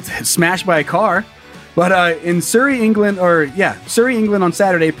luckily didn't get smashed by a car. But in Surrey, England on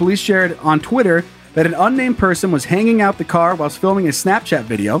Saturday, police shared on Twitter that an unnamed person was hanging out the car whilst filming a Snapchat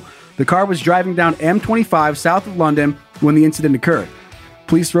video. The car was driving down M25 south of London when the incident occurred.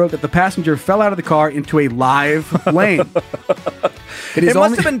 Police wrote that the passenger fell out of the car into a live lane. It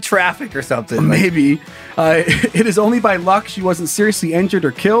must have been traffic or something. Maybe. It is only by luck she wasn't seriously injured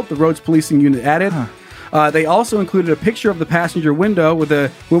or killed, the roads policing unit added. They also included a picture of the passenger window where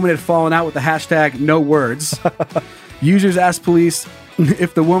the woman had fallen out with the hashtag no words. Users asked police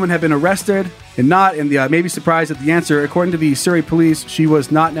if the woman had been arrested and not, and may be surprised at the answer. According to the Surrey police, she was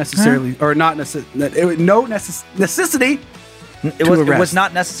not necessarily, or not necessity. It was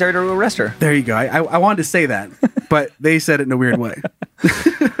not necessary to arrest her. There you go. I wanted to say that, but they said it in a weird way.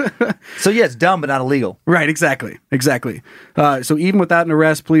 So yeah, it's dumb, but not illegal. Right, exactly. So even without an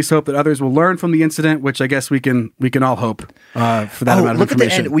arrest, police hope that others will learn from the incident, which I guess we can all hope for that amount of look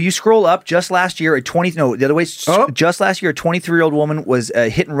information. At the end. Will you scroll up? Just last year, just last year, a 23-year-old woman was a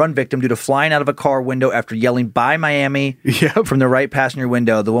hit-and-run victim due to flying out of a car window after yelling "Bye Miami" from the right passenger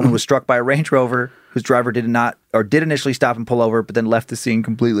window. The woman was struck by a Range Rover whose driver did initially stop and pull over, but then left the scene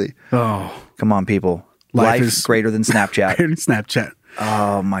completely. Oh, come on, people! Life is greater than Snapchat. Greater than Snapchat.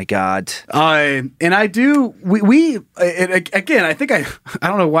 Oh my God! And I do. Again, I think I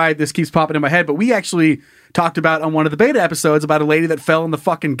don't know why this keeps popping in my head, but we actually talked about on one of the beta episodes about a lady that fell in the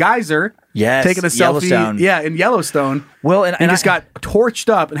fucking geyser. Yes, taking a selfie. Yellowstone. Yeah, in Yellowstone. Well, and just got torched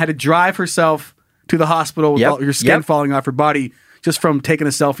up and had to drive herself to the hospital with all your skin falling off her body just from taking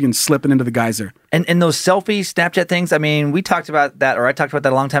a selfie and slipping into the geyser. And those selfie Snapchat things. I mean, we talked about that, or I talked about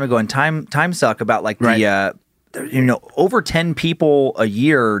that a long time ago in Time Suck about like the. Over 10 people a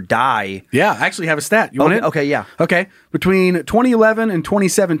year die. Yeah, I actually have a stat. You want it? Okay, yeah. Okay. Between 2011 and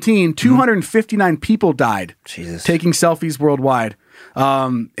 2017, 259 people died taking selfies worldwide.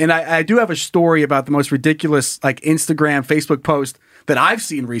 And I do have a story about the most ridiculous like Instagram, Facebook post that I've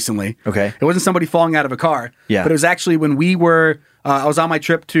seen recently. Okay. It wasn't somebody falling out of a car. Yeah. But it was actually when we were, I was on my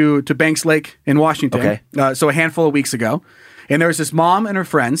trip to Banks Lake in Washington. Okay. So a handful of weeks ago. And there was this mom and her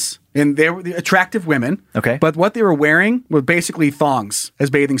friends, and they were attractive women. Okay. But what they were wearing were basically thongs as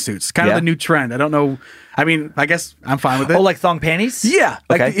bathing suits. Kind of the new trend. I don't know. I mean, I guess I'm fine with it. Oh, like thong panties? Yeah.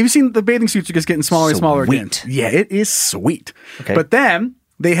 Okay. Like, you've seen the bathing suits are just getting smaller and smaller again. Yeah, it is sweet. Okay. But then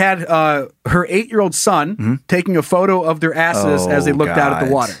they had her 8-year-old son taking a photo of their asses as they looked out at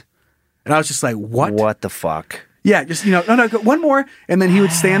the water. And I was just like, what? What the fuck? Yeah, just, no, one more. And then he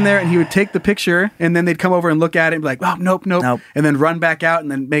would stand there and he would take the picture and then they'd come over and look at it and be like, oh, nope. And then run back out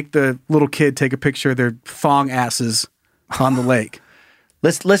and then make the little kid take a picture of their thong asses on the lake.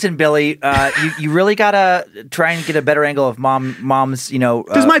 Listen, Billy, you really got to try and get a better angle of mom's,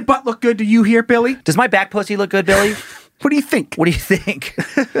 Does my butt look good to you here, Billy? Does my back pussy look good, Billy? What do you think?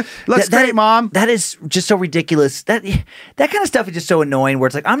 Looks great, Mom. That is just so ridiculous. That kind of stuff is just so annoying where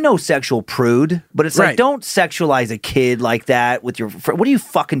it's like, I'm no sexual prude, but it's like, don't sexualize a kid like that with your what are you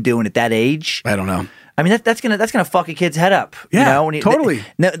fucking doing at that age? I don't know. I mean, that's gonna fuck a kid's head up. Yeah, totally.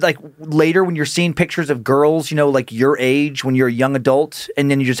 Like later when you're seeing pictures of girls, like your age when you're a young adult,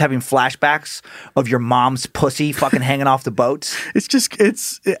 and then you're just having flashbacks of your mom's pussy fucking hanging off the boats.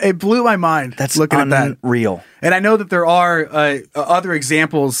 It blew my mind. That's looking at that. Unreal. And I know that there are other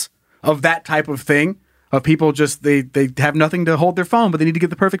examples of that type of thing of people just they have nothing to hold their phone, but they need to get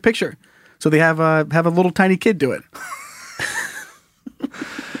the perfect picture, so they have a little tiny kid do it.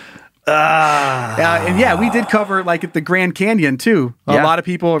 And yeah, we did cover like at the Grand Canyon too. A lot of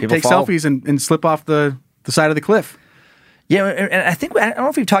people take fall. selfies and slip off the side of the cliff. Yeah, and I think I don't know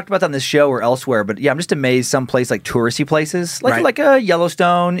if we've talked about that on this show or elsewhere, but yeah, I'm just amazed. Some place like touristy places, like a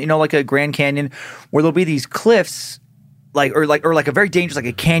Yellowstone, like a Grand Canyon, where there'll be these cliffs, like a very dangerous, like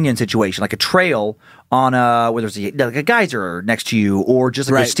a canyon situation, like a trail on where there's like a geyser next to you, or just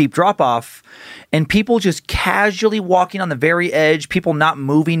like a steep drop off, and people just casually walking on the very edge, people not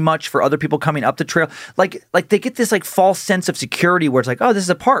moving much for other people coming up the trail, like they get this like false sense of security where it's like, oh, this is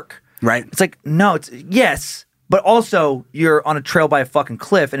a park, right? It's like, no, it's yes. But also, you're on a trail by a fucking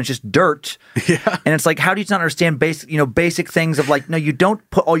cliff, and it's just dirt. Yeah. And it's like, how do you not understand basic things of like, no, you don't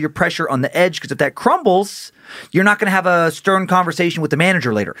put all your pressure on the edge, because if that crumbles, you're not going to have a stern conversation with the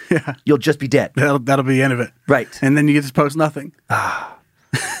manager later. Yeah. You'll just be dead. That'll be the end of it. Right. And then you just post nothing.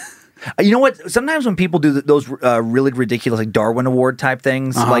 You know what? Sometimes when people do those really ridiculous like Darwin Award type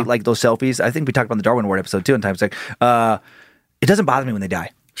things, like those selfies, I think we talked about the Darwin Award episode too. In times like, it doesn't bother me when they die.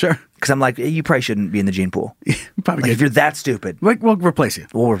 Sure. Because I'm like, you probably shouldn't be in the gene pool. Probably like, if you're that stupid. We'll replace you.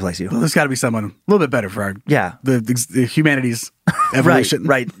 We'll replace you. Well, there's got to be someone a little bit better for our the humanity's evolution.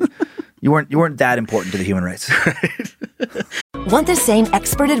 Right. You weren't that important to the human race. Want the same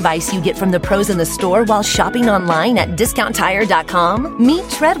expert advice you get from the pros in the store while shopping online at DiscountTire.com? Meet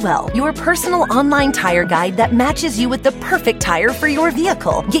Treadwell, your personal online tire guide that matches you with the perfect tire for your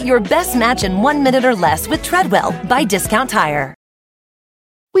vehicle. Get your best match in 1 minute or less with Treadwell by Discount Tire.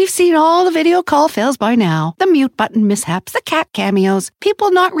 We've seen all the video call fails by now. The mute button mishaps, the cat cameos,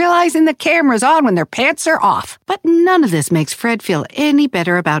 people not realizing the camera's on when their pants are off. But none of this makes Fred feel any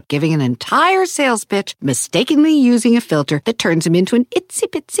better about giving an entire sales pitch, mistakenly using a filter that turns him into an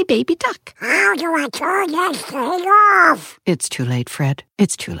itsy-bitsy baby duck. How do I turn this thing off? It's too late, Fred.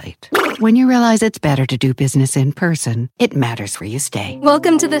 It's too late. When you realize it's better to do business in person, it matters where you stay.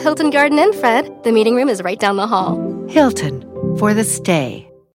 Welcome to the Hilton Garden Inn, Fred. The meeting room is right down the hall. Hilton, for the stay.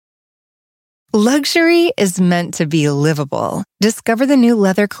 Luxury is meant to be livable. Discover the new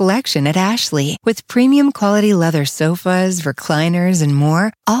leather collection at Ashley with premium quality leather sofas, recliners, and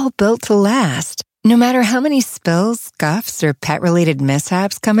more, all built to last. No matter how many spills, scuffs, or pet-related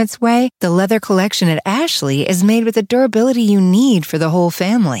mishaps come its way, the leather collection at Ashley is made with the durability you need for the whole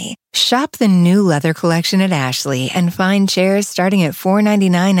family. Shop the new leather collection at Ashley and find chairs starting at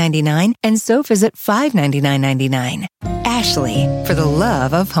 $499.99 and sofas at $599.99. Ashley, for the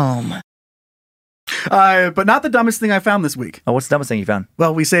love of home. But not the dumbest thing I found this week. Oh, what's the dumbest thing you found?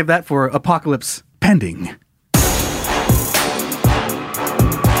 Well, we saved that for Apocalypse Pending.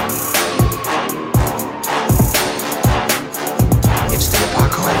 It's the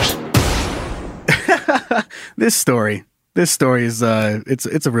apocalypse. This story is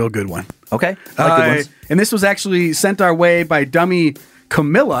it's a real good one. Okay, I like good ones. And this was actually sent our way by dummy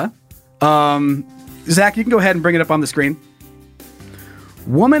Camilla. Zach, you can go ahead and bring it up on the screen.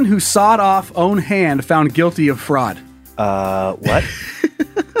 Woman who sawed off own hand found guilty of fraud. What?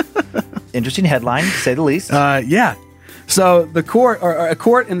 Interesting headline, to say the least. Yeah. So the court, or a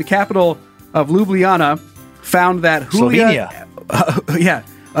court in the capital of Ljubljana, found that Julia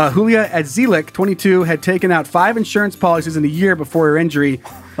Adzilic, 22, had taken out 5 insurance policies in a year before her injury.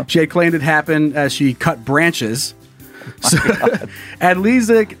 She had claimed it happened as she cut branches. So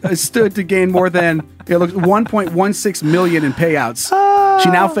Adzilic stood to gain more than 1.16 million in payouts. She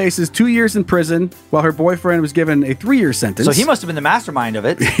now faces 2 years in prison, while her boyfriend was given a 3-year sentence. So he must have been the mastermind of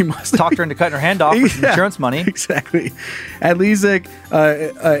it. He must have talked her into cutting her hand off for some insurance money. Exactly. Adzilic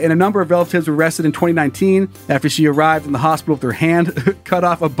and a number of relatives were arrested in 2019 after she arrived in the hospital with her hand cut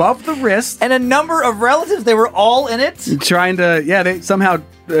off above the wrist. And a number of relatives, they were all in it? Trying to, they somehow...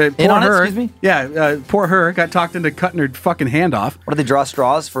 poor her got talked into cutting her fucking hand off. What, did they draw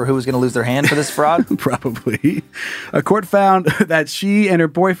straws for who was going to lose their hand for this fraud? Probably. A court found that she and her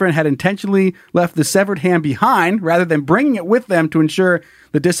boyfriend had intentionally left the severed hand behind rather than bringing it with them to ensure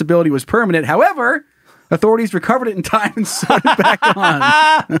the disability was permanent. However, authorities recovered it in time and sewed it back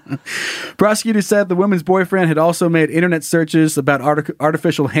on. Prosecutors said the woman's boyfriend had also made internet searches about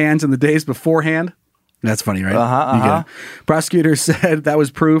artificial hands in the days beforehand. That's funny, right? Prosecutors said that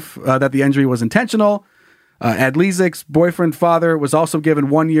was proof that the injury was intentional. Adlizac's boyfriend father was also given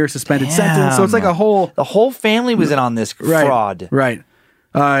 1 year suspended sentence. So it's like the whole family was in on this fraud. Right.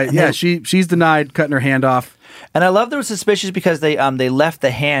 She's denied cutting her hand off. And I love they were suspicious because they left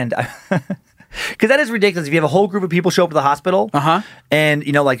the hand. Because that is ridiculous. If you have a whole group of people show up to the hospital, and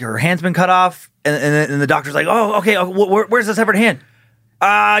like her hand's been cut off, and the doctor's like, "Oh, okay, where's the severed hand?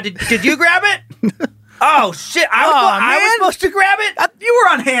 Did you grab it?" Oh shit! I was supposed to grab it. You were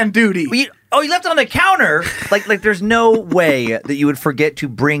on hand duty. You left it on the counter. Like there's no way that you would forget to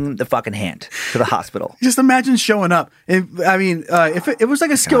bring the fucking hand to the hospital. Just imagine showing up. If it was like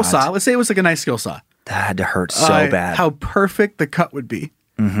a skill saw, let's say it was like a nice skill saw. That had to hurt so bad. How perfect the cut would be.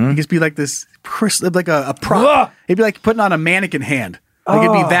 It'd just be like this, like a prop. It'd be like putting on a mannequin hand. Like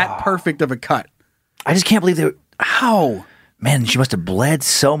it'd be that perfect of a cut. I just can't believe they. How? Man, she must have bled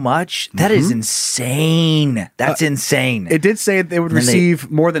so much. That is insane. That's insane. It did say they would receive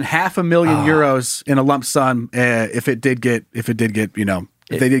more than €500,000 in a lump sum if they did get away with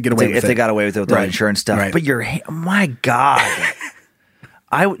it. If they got away with it with the insurance stuff. Right. But my God.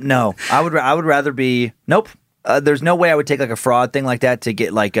 I would rather be nope. There's no way I would take like a fraud thing like that to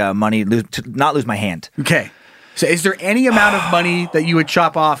get like money to not lose my hand. Okay. So is there any amount of money that you would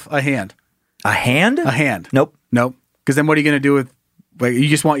chop off a hand? A hand? A hand. Nope. Because then what are you going to do with? Like, you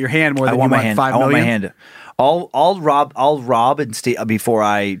just want your hand more than you want $5 million. I want my hand. I'll rob and steal before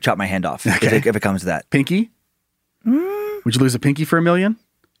I chop my hand off. Okay. If it comes to that. Pinky? Would you lose a pinky for $1 million?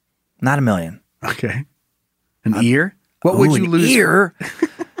 Not $1 million. Okay. An ear? What would you lose? Ear?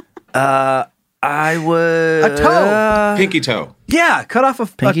 I would a toe. Pinky toe. Yeah, cut off a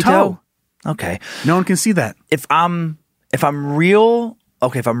pinky toe. Okay. No one can see that. If I'm real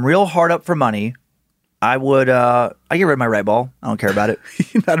hard up for money, I would I get rid of my right ball. I don't care about it.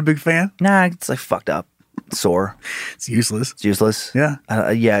 You're not a big fan? Nah, it's like fucked up. It's sore. It's useless. Yeah.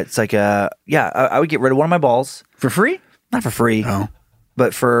 It's like I would get rid of one of my balls. For free? Not for free. Oh.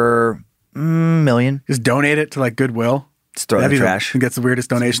 But for $1 million. Just donate it to like Goodwill. Just throw it in the trash. I think that's the weirdest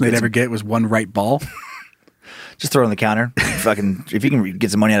donation they'd ever get was one right ball. Just throw it on the counter. If you can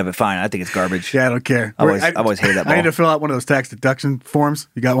get some money out of it, fine. I think it's garbage. Yeah, I don't care. I've always hated that ball. I need to fill out one of those tax deduction forms.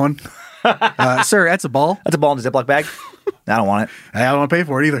 You got one? Sir, that's a ball. That's a ball in a Ziploc bag. I don't want it. I don't want to pay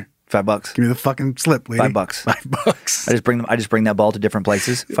for it either. $5. Give me the fucking slip, lady. $5. $5. I just bring that ball to different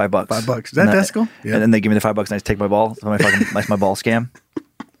places. $5. $5. Is that Desco? Yeah. And then they give me the $5 and I just take my ball. That's my ball scam.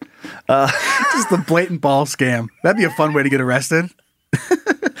 Just the blatant ball scam. That'd be a fun way to get arrested.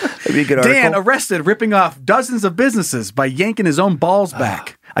 That'd be a good article. Dan arrested ripping off dozens of businesses by yanking his own balls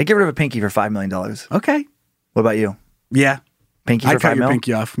back. I'd get rid of a pinky for $5 million. Okay. What about you? Yeah. Pinky for I'd cut $5 your million?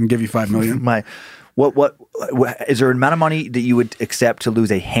 pinky off and give you $5 million. What is there an amount of money that you would accept to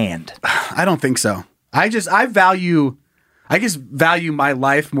lose a hand? I don't think so. I value my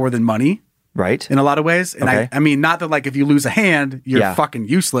life more than money. Right. In a lot of ways. And okay. I mean, not that like if you lose a hand, you're fucking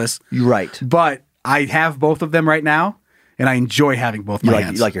useless. You're right. But I have both of them right now, and I enjoy having both my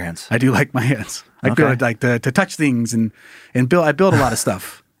hands. You like your hands? I do like my hands. I feel like to touch things and build. I build a lot of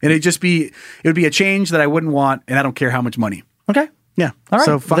stuff, and it would be a change that I wouldn't want, and I don't care how much money. Okay. Yeah. All right.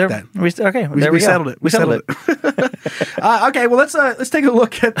 So fuck that. We settled it. We settled it. Okay. Well, let's take a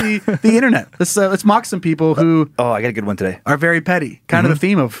look at the internet. Let's mock some people who. Oh, I got a good one today. Are very petty. Kind of the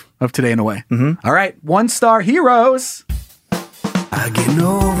theme of today in a way. Mm-hmm. All right. 1-star heroes. I get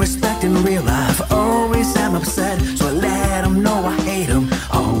no respect in real life. Always am upset, so I let them know I hate them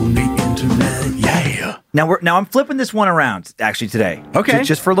on the internet. Yeah. Now I'm flipping this one around actually today. Okay.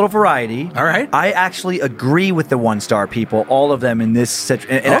 Just for a little variety. All right. I actually agree with the 1-star people, all of them in this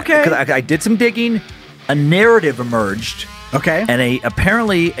situation. Okay. Because I did some digging. A narrative emerged. Okay. And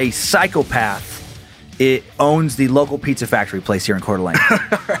apparently a psychopath owns the local pizza factory place here in Coeur d'Alene.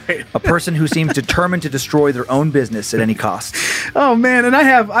 Right. A person who seems determined to destroy their own business at any cost. Oh man, and I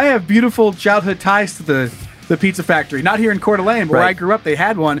have beautiful childhood ties to the pizza factory. Not here in Coeur d'Alene, but where I grew up, they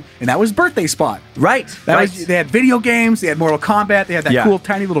had one, and that was Birthday Spot. Right. They had video games. They had Mortal Kombat. They had that cool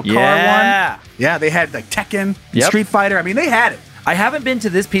tiny little car one. Yeah, they had like Tekken, Street Fighter. I mean, they had it. I haven't been to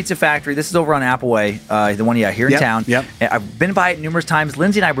this pizza factory. This is over on Appleway, the one here in town. Yep. I've been by it numerous times.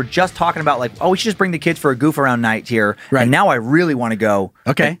 Lindsay and I were just talking about we should just bring the kids for a goof around night here. Right. And now I really want to go.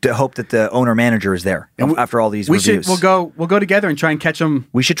 Okay. To hope that the owner manager is there after all these reviews. We'll go together and try and catch them.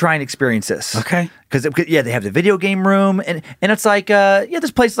 We should try and experience this. Okay. Because they have the video game room and it's like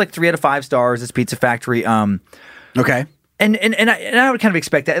this place is like 3 out of 5 stars. This pizza factory. Okay. And I would kind of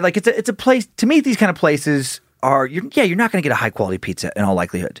expect that. Like it's a place to me. These kind of places. You're not going to get a high quality pizza in all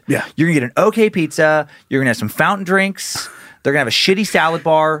likelihood. Yeah. You're going to get an okay pizza. You're going to have some fountain drinks. They're going to have a shitty salad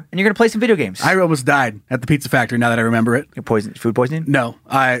bar, and you're going to play some video games. I almost died at the pizza factory. Now that I remember it, food poisoning? No,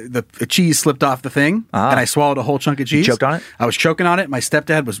 the cheese slipped off the thing, and I swallowed a whole chunk of cheese. You choked on it? I was choking on it. My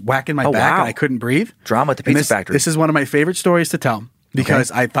stepdad was whacking my back, and I couldn't breathe. Drama at the pizza factory. This is one of my favorite stories to tell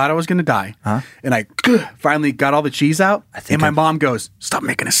because I thought I was going to die, and I finally got all the cheese out, and my mom goes, "Stop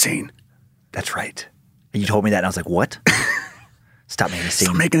making a scene." That's right. You told me that, and I was like, what? Stop making a scene.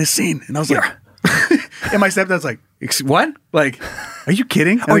 Stop making a scene. And I was like, and my stepdad's like, what? Like, are you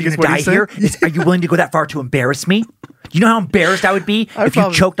kidding? Are you going to die here? Are you willing to go that far to embarrass me? You know how embarrassed I would be if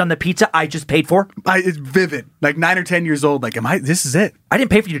you choked on the pizza I just paid for? It's vivid. Like 9 or 10 years old. Like, this is it. I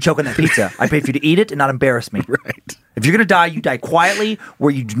didn't pay for you to choke on that pizza. I paid for you to eat it and not embarrass me. Right. If you're going to die, you die quietly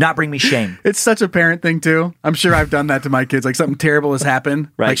where you do not bring me shame. It's such a parent thing, too. I'm sure I've done that to my kids. Like something terrible has happened.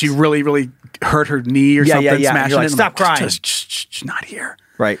 Right. Like she really, really hurt her knee or something, smashing You're like, it. stop crying. Just not here.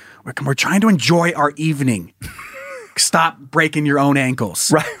 Right. We're trying to enjoy our evening. Stop breaking your own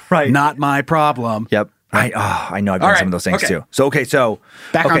ankles. Right. Not my problem. Yep. I know I've done some of those things too. So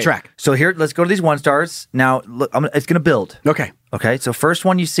back on track. So here, let's go to these 1 stars. Now, look, it's going to build. Okay. So first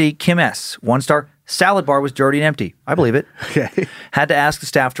one you see, Kim S. 1 star. Salad bar was dirty and empty. I believe it. Okay. Had to ask the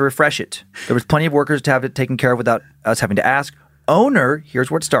staff to refresh it. There was plenty of workers to have it taken care of without us having to ask. Owner, here's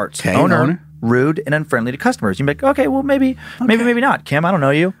where it starts. Okay, owner, rude and unfriendly to customers. You'd be like, okay, well, maybe not. Kim, I don't know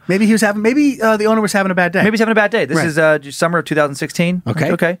you. Maybe the owner was having a bad day. Maybe he's having a bad day. This is summer of 2016.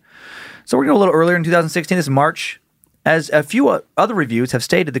 Okay. So we're going to go a little earlier in 2016. This is March. As a few other reviews have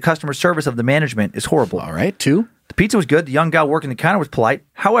stated, the customer service of the management is horrible. All right, 2. The pizza was good. The young gal working the counter was polite.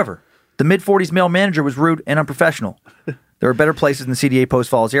 However, the mid-40s male manager was rude and unprofessional. There are better places in the CDA Post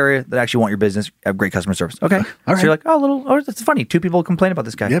Falls area that actually want your business, have great customer service. Okay. All right. So you're like, that's funny. 2 people complain about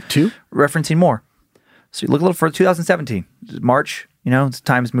this guy. Yep, 2. Referencing more. So you look a little further, 2017. March,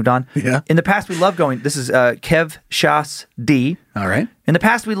 time has moved on. Yeah. In the past, we love going, this is Kev Shas D. All right. In the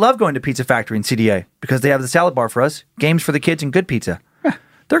past, we love going to Pizza Factory and CDA because they have the salad bar for us, games for the kids, and good pizza.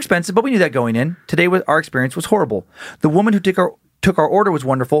 They're expensive, but we knew that going in. Today, our experience was horrible. The woman who took our order was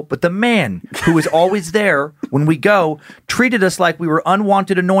wonderful, but the man who was always there when we go treated us like we were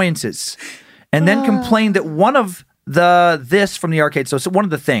unwanted annoyances and then complained that one of this from the arcade, so one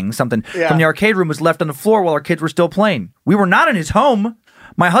of the things, something from the arcade room was left on the floor while our kids were still playing. We were not in his home.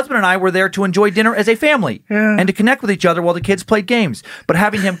 My husband and I were there to enjoy dinner as a family and to connect with each other while the kids played games. But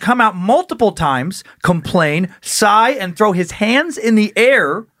having him come out multiple times, complain, sigh, and throw his hands in the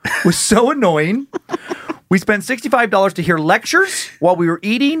air was so annoying. We spent $65 to hear lectures while we were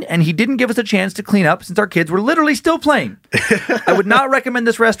eating, and he didn't give us a chance to clean up since our kids were literally still playing. I would not recommend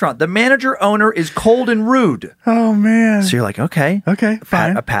this restaurant. The manager-owner is cold and rude. Oh, man. So you're like, okay.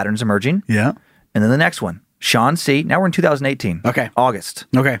 Fine. A pattern's emerging. Yeah. And then the next one, Sean C. Now we're in 2018. Okay. August.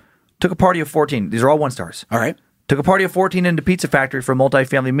 Okay. Took a party of 14. These are all 1 stars. All right. Took a party of 14 into Pizza Factory for a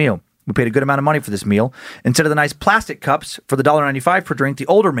multi-family meal. We paid a good amount of money for this meal. Instead of the nice plastic cups for the $1.95 per drink, the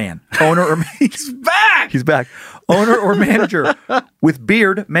older man, owner or He's back. He's back. Owner or manager with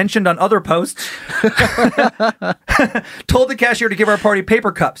beard mentioned on other posts told the cashier to give our party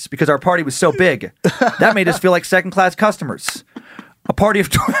paper cups because our party was so big. That made us feel like second-class customers. A party of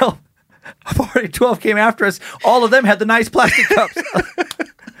 12 came after us. All of them had the nice plastic cups.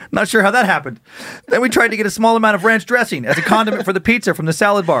 Not sure how that happened. Then we tried to get a small amount of ranch dressing as a condiment for the pizza from the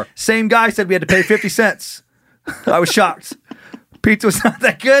salad bar. Same guy said we had to pay 50 cents. I was shocked. Pizza was not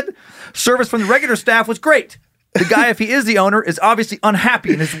that good. Service from the regular staff was great. The guy, if he is the owner, is obviously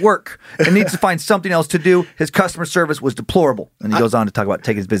unhappy in his work and needs to find something else to do. His customer service was deplorable. And he goes on to talk about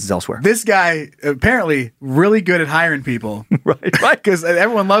taking his business elsewhere. This guy, apparently, really good at hiring people. Right. Because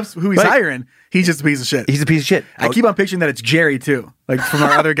everyone loves who he's hiring. He's just a piece of shit. He's a piece of shit. I keep on picturing that it's Jerry, too. Like from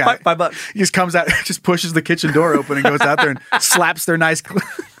our other guy. $5. He just comes out, just pushes the kitchen door open and goes out there and slaps their nice...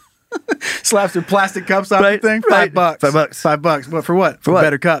 slaps their plastic cups off the thing. $5. $5. What for what? For what?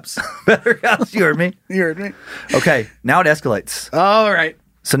 Better cups. Better cups. You heard me. You heard me. Okay. Now it escalates. All right.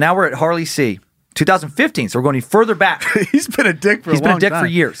 So now we're at Harley C. 2015. So we're going further back. He's been a dick for a long time. He's been a dick for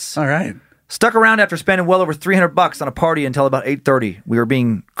years. All right. Stuck around after spending well over $300 on a party until about 8:30. We were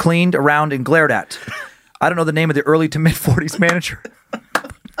being cleaned around and glared at. I don't know the name of the early to mid 40s manager.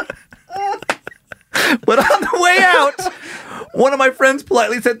 But on the way out, one of my friends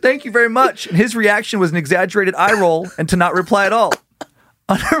politely said, "Thank you very much." And his reaction was an exaggerated eye roll and to not reply at all.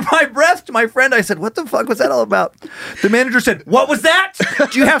 Under my breath to my friend, I said, "What the fuck was that all about?" The manager said, "What was that?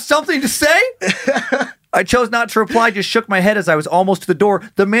 Do you have something to say?" I chose not to reply, just shook my head as I was almost to the door.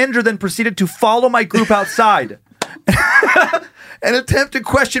 The manager then proceeded to follow my group outside and attempt to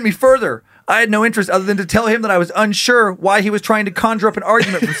question me further. I had no interest other than to tell him that I was unsure why he was trying to conjure up an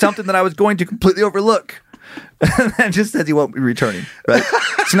argument from something that I was going to completely overlook. And then just says he won't be returning. Right?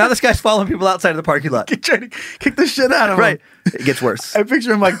 So now this guy's following people outside of the parking lot. Trying to kick the shit out of him. Right. It gets worse. I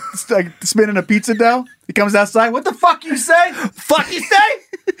picture him like spinning a pizza dough. He comes outside. What the fuck you say? Fuck you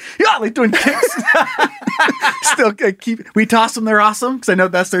say? Yeah, like doing kicks. Still we toss them, they're awesome. Because I know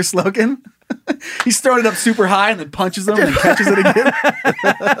that's their slogan. He's throwing it up super high and then punches them and catches it again.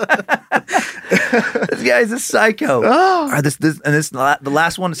 This guy's a psycho. Oh. All right, the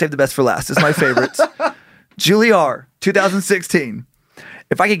last one, save the best for last. This is my favorite. Julie R. 2016.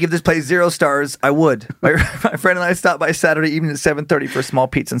 If I could give this place 0 stars, I would. My friend and I stopped by Saturday evening at 7:30 for a small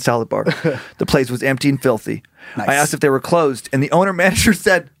pizza and salad bar. The place was empty and filthy. Nice. I asked if they were closed, and the owner manager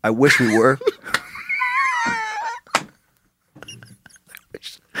said, "I wish we were."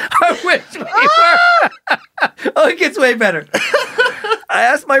 wish we were. Oh, it gets way better. I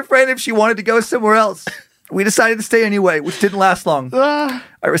asked my friend if she wanted to go somewhere else. We decided to stay anyway, which didn't last long. I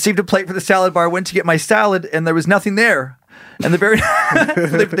received a plate for the salad bar, went to get my salad, and there was nothing there. And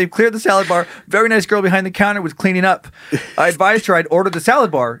they cleared the salad bar. Very nice girl behind the counter was cleaning up. I advised her I'd ordered the salad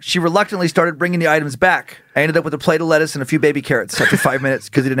bar. She reluctantly started bringing the items back. I ended up with a plate of lettuce and a few baby carrots after 5 minutes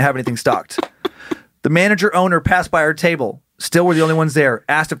because he didn't have anything stocked. The manager owner passed by our table. Still were the only ones there.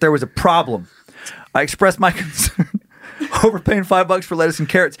 Asked if there was a problem. I expressed my concern over paying $5 for lettuce and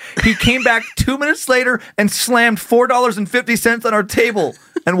carrots. He came back 2 minutes later and slammed $4.50 on our table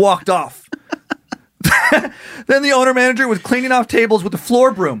and walked off. Then the owner manager was cleaning off tables with a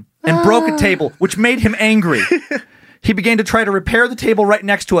floor broom and broke a table, which made him angry. He began to try to repair the table right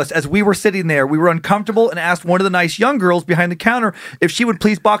next to us. As we were sitting there, we were uncomfortable and asked one of the nice young girls behind the counter if she would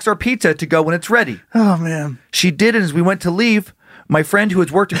please box our pizza to go when it's ready. Oh, man. She did, and as we went to leave, my friend who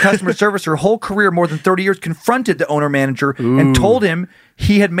has worked in customer service her whole career, more than 30 years, confronted the owner manager and told him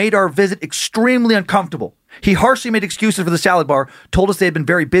he had made our visit extremely uncomfortable. He harshly made excuses for the salad bar, told us they had been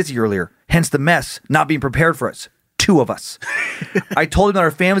very busy earlier, hence the mess not being prepared for us. 2 of us. I told him that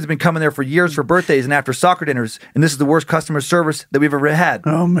our families have been coming there for years for birthdays and after soccer dinners, and this is the worst customer service that we've ever had.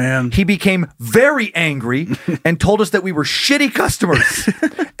 Oh, man. He became very angry and told us that we were shitty customers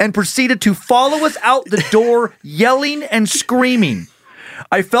and proceeded to follow us out the door, yelling and screaming.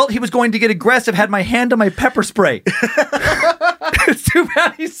 I felt he was going to get aggressive, had my hand on my pepper spray. It's too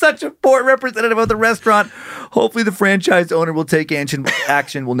bad he's such a poor representative of the restaurant. Hopefully the franchise owner will take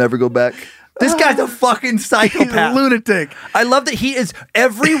action. Will never go back. This guy's a fucking psychopath. He's a lunatic. I love that he is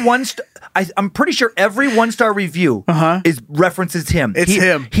every I'm pretty sure every 1-star review references him. It's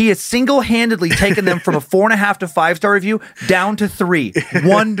him. He has single-handedly taken them from a 4.5 to 5-star review down to 3.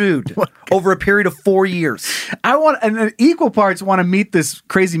 One dude over a period of 4 years. I want, and equal parts want to meet this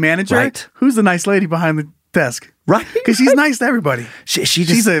crazy manager. Right. Who's the nice lady behind the desk? Right. Because she's nice to everybody.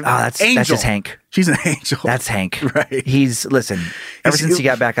 She's an angel. That's just Hank. She's an angel. That's Hank. Right. Ever since he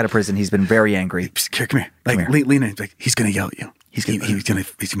got back out of prison, he's been very angry. Come here. Lean in. Like, he's going to yell at you.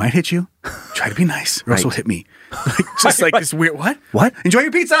 He might hit you. Try to be nice. Or else he'll hit me. This weird, what? What? Enjoy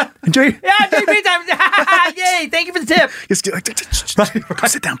your pizza. Enjoy your pizza. Yay. Thank you for the tip. Go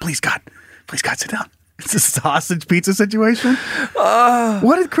sit down, please, God. Please, God, sit down. It's a sausage pizza situation.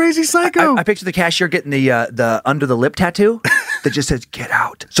 What a crazy psycho! I picture the cashier getting the under the lip tattoo that just says "Get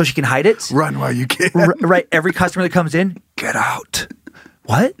out," so she can hide it. Run while you can. Right. Every customer that comes in, get out.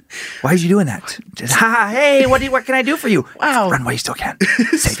 What? Why are you doing that? Just hey, what can I do for you? Wow. Run while you still can.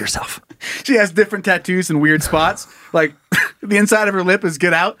 Save yourself. She has different tattoos in weird spots. Like the inside of her lip is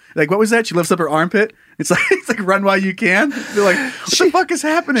 "Get out." Like what was that? She lifts up her armpit. It's like run while you can. They're like, what the fuck is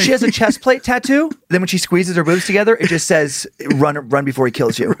happening? She has a chest plate tattoo. Then when she squeezes her boobs together, it just says "Run before he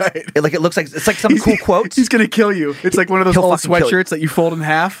kills you." Right. It looks like it's like some cool quote. He's gonna kill you. It's like one of those old sweatshirts that you fold in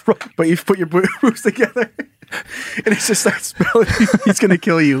half, but you put your boobs together, and it just starts spelling. He's gonna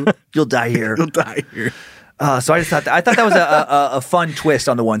kill you. You'll die here. You'll die here. So I thought that was a fun twist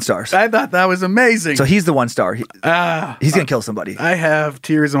on the 1-stars. I thought that was amazing. So he's the 1-star. He's gonna kill somebody. I have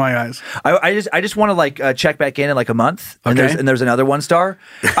tears in my eyes. I just want to check back in like a month, and there's another 1-star.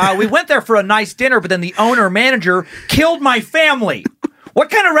 We went there for a nice dinner, but then the owner manager killed my family.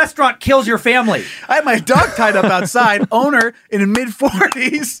 What kind of restaurant kills your family? I had my dog tied up outside. Owner in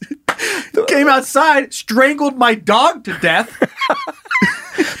mid-40s came outside, strangled my dog to death.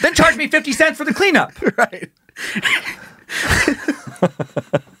 Then charged me 50 cents for the cleanup. Right.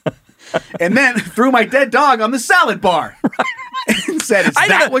 And then threw my dead dog on the salad bar. And said, is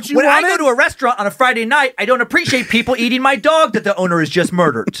that what you wanted? When I go to a restaurant on a Friday night, I don't appreciate people eating my dog that the owner has just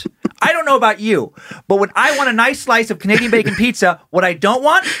murdered. I don't know about you, but when I want a nice slice of Canadian bacon pizza, what I don't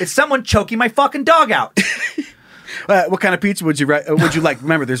want is someone choking my fucking dog out. What kind of pizza would you like?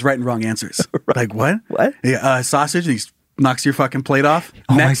 Remember, there's right and wrong answers. Right. Like what? What? Yeah, sausage. And he knocks your fucking plate off.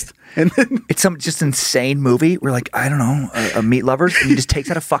 Next. And then it's some just insane movie where, like, I don't know, a meat lovers, and he just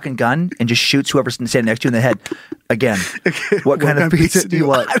takes out a fucking gun and just shoots whoever's standing next to you in the head. Again, what kind of pizza do you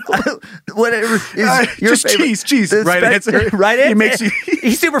want? Whatever is your just favorite. Cheese. Right answer. Right answer. He makes you.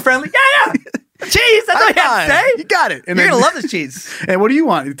 He's super friendly. Yeah. Cheese. That's what you have to say. You got it. And you're gonna love this cheese. And what do you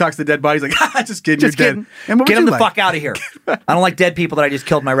want? He talks to the dead body. He's like, just kidding. Just you're kidding. Dead. And what get him the like? fuck out of here. I don't like dead people that I just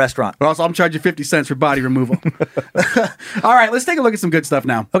killed in my restaurant. But also, I'm charging 50 cents for body removal. All right, let's take a look at some good stuff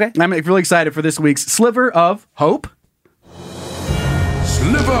now. Okay. I'm really excited for this week's Sliver of Hope.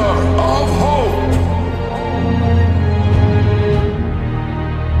 Sliver of Hope.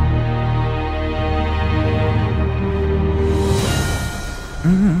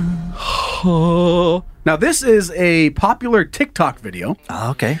 Now, this is a popular TikTok video.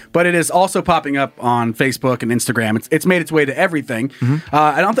 Oh, okay. But it is also popping up on Facebook and Instagram. It's made its way to everything. Mm-hmm.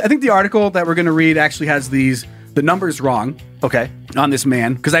 I think the article that we're going to read actually has the numbers wrong. Okay. On this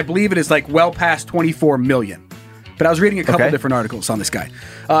man, because I believe it is like well past 24 million. But I was reading a couple different articles on this guy.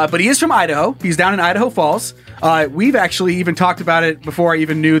 But he is from Idaho. He's down in Idaho Falls. We've actually even talked about it before I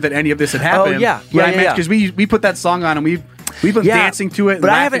even knew that any of this had happened. Oh, yeah. Because we put that song on and we've been dancing to it.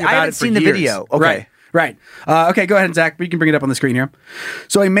 But I haven't seen the video. Okay. Right. Okay, go ahead, Zach. You can bring it up on the screen here.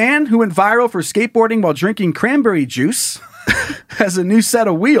 So a man who went viral for skateboarding while drinking cranberry juice has a new set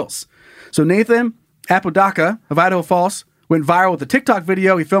of wheels. So Nathan Apodaca of Idaho Falls went viral with a TikTok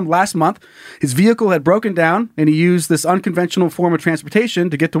video he filmed last month. His vehicle had broken down, and he used this unconventional form of transportation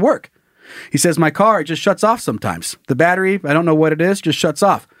to get to work. He says, my car, it just shuts off sometimes. The battery, I don't know what it is, just shuts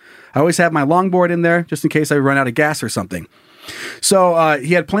off. I always have my longboard in there just in case I run out of gas or something. So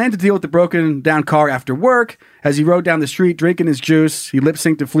he had planned to deal with the broken down car after work. As he rode down the street drinking his juice, he lip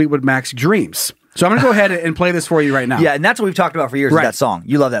synced to Fleetwood Mac's Dreams. So I'm going to go ahead and play this for you right now. Yeah, and that's what we've talked about for years, is that song.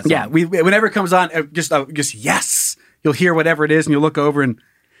 You love that song. Yeah, whenever it comes on, just yes. You'll hear whatever it is, and you'll look over, and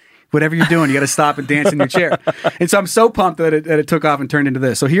whatever you're doing, you got to stop and dance in your chair. And so I'm so pumped that it took off and turned into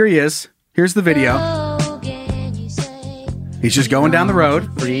this. So here he is. Here's the video. He's just going down the road.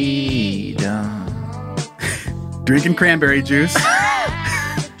 Freedom. Drinking cranberry juice.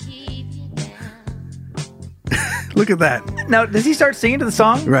 Look at that. Now, does he start singing to the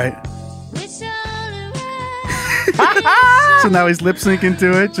song? Right. So now he's lip syncing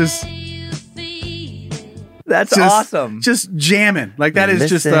to it. That's awesome. Just jamming. Like that is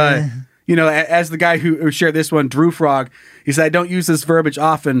just, as the guy who shared this one, Drew Frog, he said, I don't use this verbiage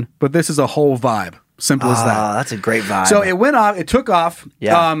often, but this is a whole vibe. Simple as that. That's a great vibe. So it went off. It took off.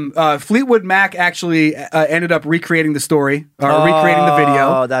 Yeah. Fleetwood Mac actually ended up recreating the story, recreating the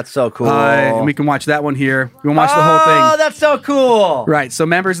video. Oh, that's so cool. And we can watch that one here. We can watch the whole thing. Oh, that's so cool. Right. So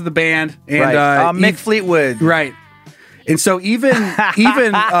members of the band and Mick Fleetwood. Right. And so even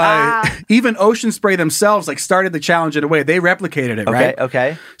Ocean Spray themselves started the challenge in a way. They replicated it, right?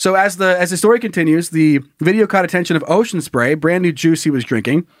 Okay. So as the story continues, the video caught attention of Ocean Spray, brand new juice he was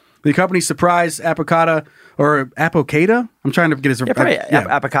drinking. The company surprised Apocata. I'm trying to get his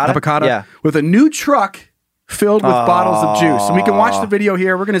Apocata with a new truck filled with bottles of juice. And we can watch the video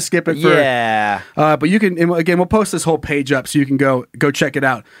here. We're going to skip it but you can, and again, we'll post this whole page up so you can go check it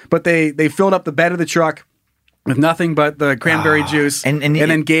out. But they filled up the bed of the truck with nothing but the cranberry juice, and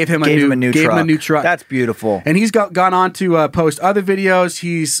then gave him a new truck. That's beautiful. And he's gone on to post other videos.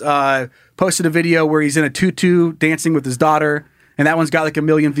 He's posted a video where he's in a tutu dancing with his daughter, and that one's got 1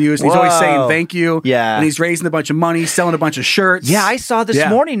 million views. And he's always saying thank you. Yeah. And he's raising a bunch of money, selling a bunch of shirts. Yeah, I saw this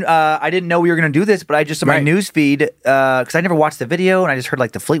morning. I didn't know we were going to do this, but I just saw my news feed because I never watched the video, and I just heard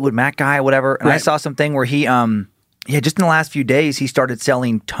the Fleetwood Mac guy or whatever. And I saw something where he, just in the last few days, he started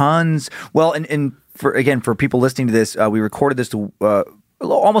selling tons. Well, and for people listening to this, we recorded this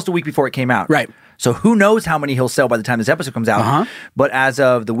almost a week before it came out. Right. So who knows how many he'll sell by the time this episode comes out. Uh-huh. But as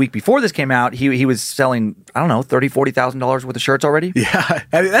of the week before this came out, he was selling, I don't know, $30,000, $40,000 worth of shirts already. Yeah.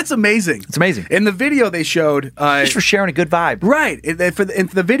 I mean, that's amazing. It's amazing. In the video they showed... just for sharing a good vibe. Right. For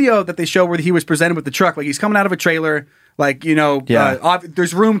the video that they showed where he was presented with the truck, he's coming out of a trailer,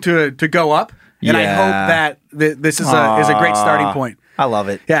 there's room to go up. And I hope that this is a great starting point. I love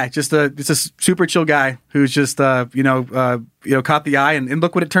it. Yeah, just it's a super chill guy who's just caught the eye and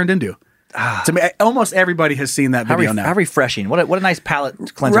look what it turned into. To me, almost everybody has seen that video now. How refreshing! What a nice palate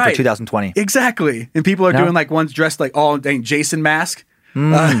cleanser for 2020. Exactly, and people are doing ones dressed all in Jason mask.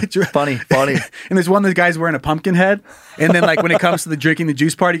 Funny. And there's one the guy's wearing a pumpkin head, and then when it comes to the drinking the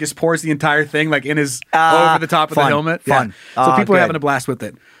juice part, he just pours the entire thing in his over the top of the helmet. Fun. Yeah. So people are having a blast with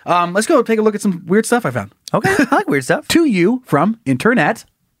it. Let's go take a look at some weird stuff I found. Okay, I like weird stuff. To you from Internet.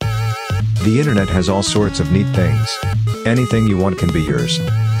 The internet has all sorts of neat things. Anything you want can be yours.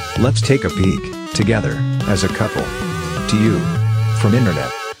 Let's take a peek, together, as a couple. To you, from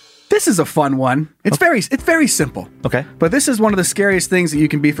Internet. This is a fun one. It's very simple. Okay. But this is one of the scariest things that you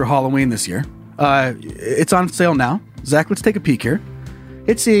can be for Halloween this year. It's on sale now. Zach, let's take a peek here.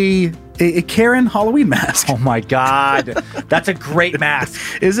 It's a Karen Halloween mask. Oh my God. That's a great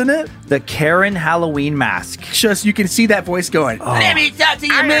mask. Isn't it? The Karen Halloween mask. Just, you can see that voice going, Let me talk to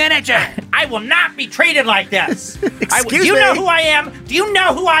your manager. I will not be treated like this. Do you know who I am? Do you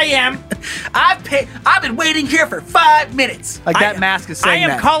know who I am? I've been waiting here for 5 minutes. That mask is saying I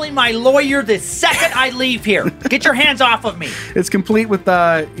am calling my lawyer the second I leave here. Get your hands off of me. It's complete with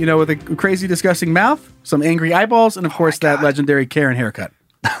with a crazy, disgusting mouth, some angry eyeballs, and of course that legendary Karen haircut.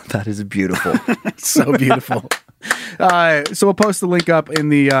 That is beautiful. So beautiful. So we'll post the link up in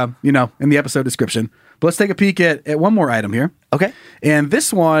the in the episode description. But let's take a peek at one more item here. Okay. And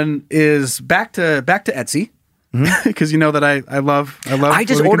this one is back to Etsy. Because you know that I love. I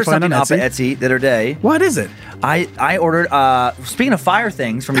just ordered something off of Etsy the other day. What is it? I ordered. Speaking of fire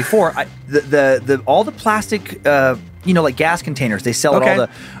things from before, all the plastic, like gas containers they sell at all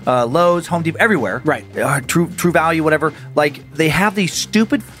the Lowe's, Home Depot, everywhere. Right. True Value, whatever. Like they have these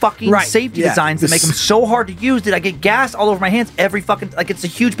stupid fucking safety designs that make them so hard to use that I get gas all over my hands every fucking. Like it's a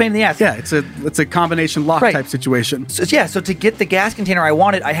huge pain in the ass. Yeah, it's a combination lock type situation. So to get the gas container I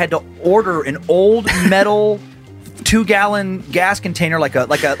wanted, I had to order an old metal 2-gallon gas container like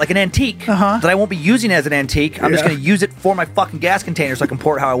an antique that I won't be using as an antique. I'm just going to use it for my fucking gas container so I can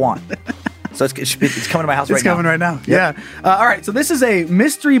pour it how I want. So it's coming to my house right now. It's coming right now. Yep. Yeah. All right. So this is a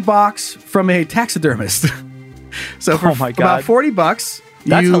mystery box from a taxidermist. So for about $40,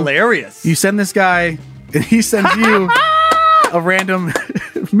 that's hilarious. You send this guy, and he sends you a random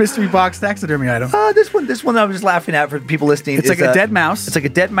mystery box taxidermy item. This one I was just laughing at for people listening. It's like a dead mouse. It's like a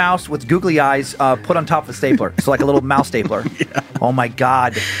dead mouse with googly eyes put on top of a stapler. So like a little mouse stapler. Yeah. Oh my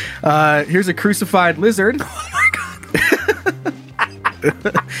God. Here's a crucified lizard. Oh my God.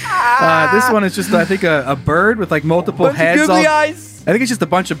 This one is just, I think, a bird with like multiple heads. Googly eyes. I think it's just a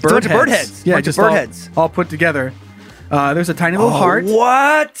bunch of bird heads. Yeah, just bird heads. All put together. There's a tiny little heart.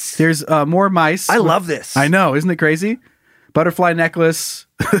 What? There's more mice. I love this. I know. Isn't it crazy? Butterfly necklace.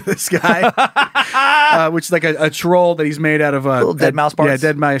 This guy, which is like a troll that he's made out of little dead mouse parts. Yeah,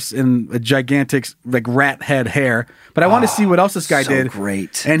 dead mice and a gigantic like rat head hair. But I want to see what else this guy did.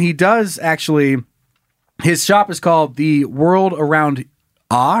 Great. And he does actually. His shop is called The World Around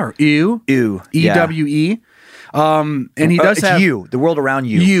or Ew. EWE. And he does it's have you. The world around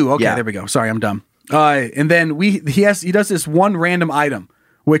you. You. Okay, there we go. Sorry, I'm dumb. And then he does this one random item,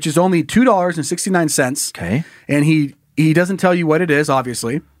 which is only $2.69. Okay. And he doesn't tell you what it is,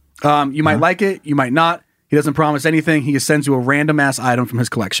 obviously. You might like it, you might not. He doesn't promise anything. He just sends you a random ass item from his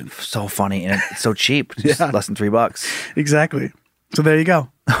collection. So funny, and it's so cheap. Just less than $3. Exactly. So there you go.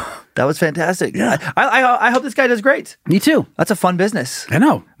 That was fantastic. Yeah. I hope this guy does great. Me too. That's a fun business. I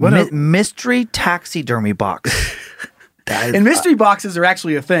know. Mystery taxidermy box. And mystery boxes are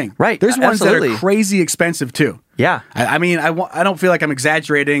actually a thing. Right. There's ones absolutely. that are crazy expensive too. Yeah. I mean, I don't feel like I'm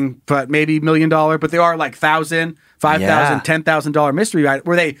exaggerating, but maybe $1 million, but they are like $1,000, $5,000, $10,000 mystery item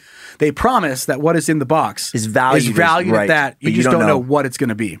where they promise that what is in the box is valued at that. You just don't know what it's going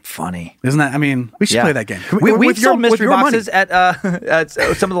to be. Funny. Isn't that? I mean, we should play that game. We've sold mystery boxes at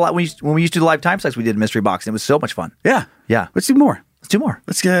some of the when we used to do live time sites. We did a mystery box, and it was so much fun. Yeah. Yeah. Let's do more. Let's do more.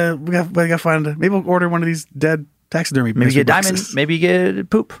 We got to find. Maybe we'll order one of these dead taxidermy. Maybe get boxes. diamond. Maybe get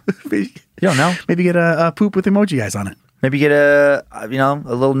poop. You don't know. Maybe get a poop with emoji eyes on it. Maybe get a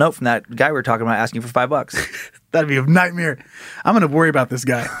little note from that guy we were talking about asking for $5. That'd be a nightmare. I'm going to worry about this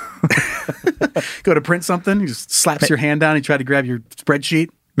guy. Go to print something. He just slaps your hand down. He tried to grab your spreadsheet.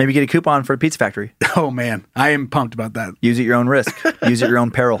 Maybe get a coupon for a pizza factory. Oh, man. I am pumped about that. Use at your own risk. Use at your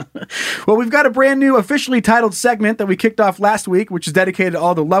own peril. Well, we've got a brand new officially titled segment that we kicked off last week, which is dedicated to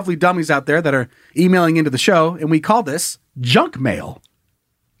all the lovely dummies out there that are emailing into the show. And we call this Junk Mail.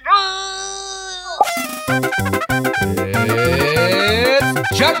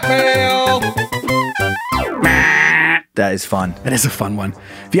 It's Junk Mail. That is fun. It is a fun one.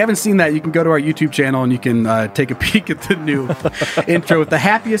 If you haven't seen that, you can go to our YouTube channel and you can take a peek at the new intro with the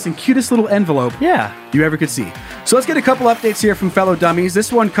happiest and cutest little envelope you ever could see. So let's get a couple updates here from fellow dummies.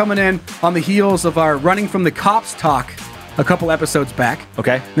 This one coming in on the heels of our Running from the Cops talk a couple episodes back.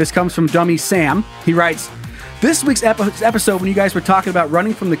 Okay. This comes from Dummy Sam. He writes, this week's episode when you guys were talking about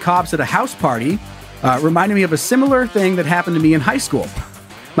running from the cops at a house party reminded me of a similar thing that happened to me in high school.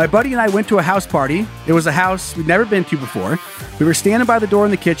 My buddy and I went to a house party. It was a house we'd never been to before. We were standing by the door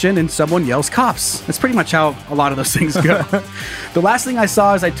in the kitchen and someone yells cops. That's pretty much how a lot of those things go. The last thing I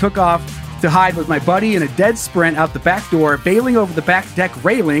saw as I took off to hide was my buddy in a dead sprint out the back door, bailing over the back deck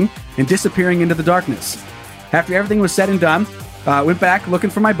railing and disappearing into the darkness. After everything was said and done, went back looking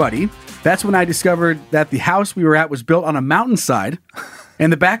for my buddy. That's when I discovered that the house we were at was built on a mountainside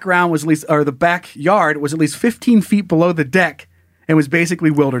and the backyard was at least 15 feet below the deck. And was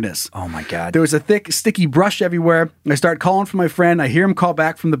basically wilderness. Oh my God. There was a thick, sticky brush everywhere. I start calling for my friend. I hear him call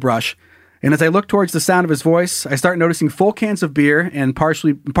back from the brush. And as I look towards the sound of his voice, I start noticing full cans of beer and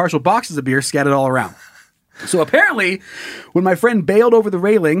partial boxes of beer scattered all around. So apparently, when my friend bailed over the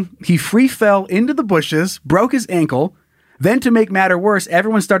railing, he free fell into the bushes, broke his ankle. Then to make matter worse,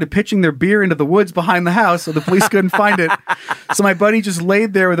 everyone started pitching their beer into the woods behind the house so the police couldn't find it. So my buddy just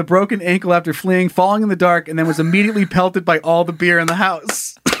laid there with a broken ankle after fleeing, falling in the dark, and then was immediately pelted by all the beer in the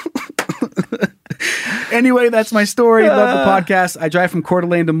house. Anyway, that's my story. Love the podcast. I drive from Coeur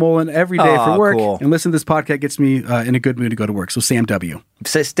d'Alene to Mullen every day for work. Cool. And listen to this podcast gets me in a good mood to go to work. So Sam W.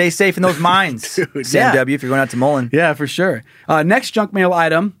 Stay safe in those mines, Sam W, if you're going out to Mullen. Yeah, for sure. Next junk mail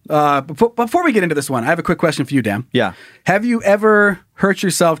item. Before we get into this one, I have a quick question for you, Dan. Yeah. Have you ever hurt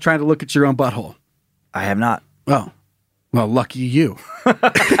yourself trying to look at your own butthole? I have not. Oh. Well, lucky you.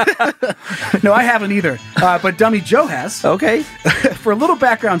 No, I haven't either. But Dummy Joe has. Okay. For a little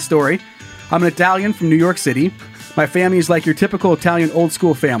background story, I'm an Italian from New York City. My family is like your typical Italian old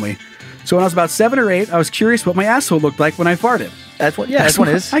school family. So when I was about 7 or 8, I was curious what my asshole looked like when I farted. That's what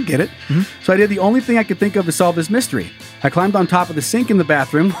it is. I get it. Mm-hmm. So I did the only thing I could think of to solve this mystery. I climbed on top of the sink in the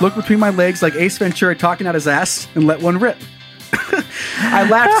bathroom, looked between my legs like Ace Ventura talking out his ass, and let one rip. I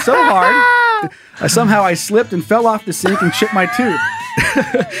laughed so hard, somehow I slipped and fell off the sink and chipped my tooth.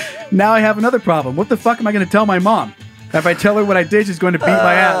 Now I have another problem. What the fuck am I going to tell my mom? If I tell her what I did, she's going to beat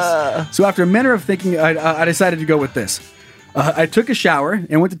my ass. So after a minute of thinking, I decided to go with this. I took a shower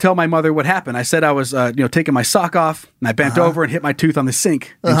and went to tell my mother what happened. I said I was taking my sock off, and I bent over and hit my tooth on the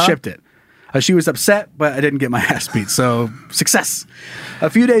sink and chipped it. She was upset, but I didn't get my ass beat, so success. A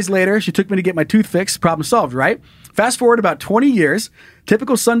few days later, she took me to get my tooth fixed. Problem solved, right? Fast forward about 20 years,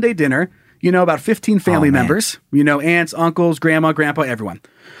 typical Sunday dinner, about 15 family members, aunts, uncles, grandma, grandpa, everyone.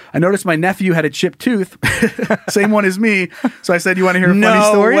 I noticed my nephew had a chipped tooth, same one as me. So I said, you want to hear a funny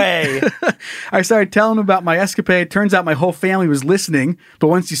story? No way. I started telling him about my escapade. Turns out my whole family was listening, but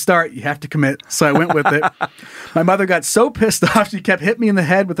once you start, you have to commit. So I went with it. My mother got so pissed off, she kept hitting me in the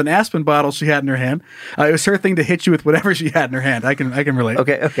head with an aspirin bottle she had in her hand. It was her thing to hit you with whatever she had in her hand. I can relate.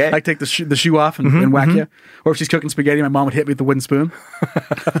 Okay. I take the shoe off and whack you. Or if she's cooking spaghetti, my mom would hit me with the wooden spoon.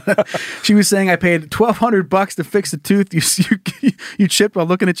 She was saying I paid $1,200 to fix the tooth you chipped while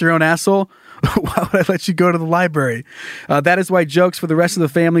looking at your own asshole. Why would I let you go to the library? That is why jokes for the rest of the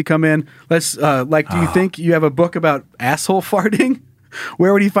family come in. Do you think you have a book about asshole farting?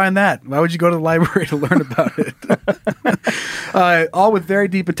 Where would you find that? Why would you go to the library to learn about it? All with very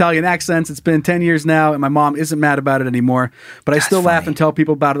deep Italian accents. It's been 10 years now, and my mom isn't mad about it anymore. But I still laugh and tell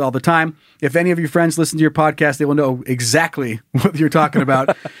people about it all the time. If any of your friends listen to your podcast, they will know exactly what you're talking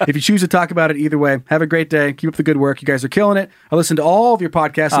about. If you choose to talk about it either way, have a great day. Keep up the good work. You guys are killing it. I listen to all of your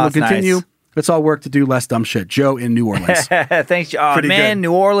podcasts, and we'll continue. Nice. Let's all work to do less dumb shit. Joe in New Orleans. Thanks. Oh, Pretty man, good.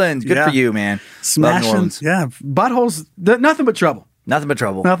 New Orleans. Good for you, man. Smashing. Yeah. Buttholes, nothing but trouble. Nothing but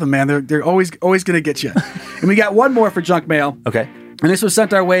trouble. Nothing, man. They're always going to get you. And we got one more for junk mail. Okay. And this was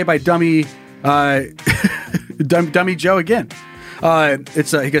sent our way by Dummy Joe again.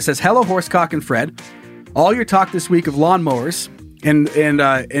 He says, "Hello, Horsecock and Fred. All your talk this week of lawnmowers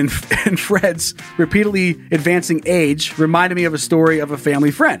and Fred's repeatedly advancing age reminded me of a story of a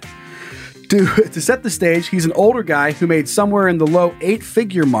family friend. To set the stage, he's an older guy who made somewhere in the low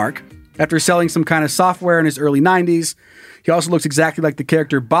 8-figure mark after selling some kind of software in his early 90s. He also looks exactly like the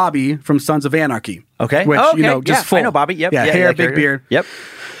character Bobby from Sons of Anarchy. Okay. Which, just full. I know Bobby. Yep. Yeah, hair, big beard. Yep.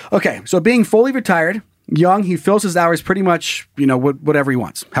 Okay, so being fully retired, young, he fills his hours pretty much, whatever he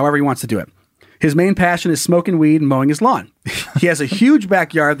wants, however he wants to do it. His main passion is smoking weed and mowing his lawn. He has a huge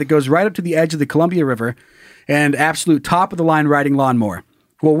backyard that goes right up to the edge of the Columbia River and absolute top-of-the-line riding lawnmower.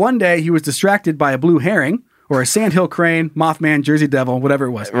 Well, one day he was distracted by a blue herring, or a sandhill crane, Mothman, Jersey Devil, whatever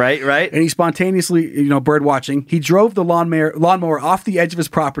it was. Right. And he spontaneously, bird watching, he drove the lawnmower off the edge of his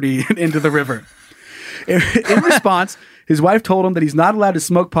property and into the river. In response, his wife told him that he's not allowed to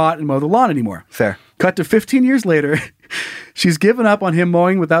smoke pot and mow the lawn anymore. Fair. Cut to 15 years later, she's given up on him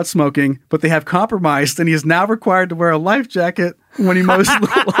mowing without smoking, but they have compromised, and he is now required to wear a life jacket when he mows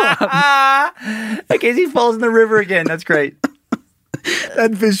the lawn. In case he falls in the river again. That's great.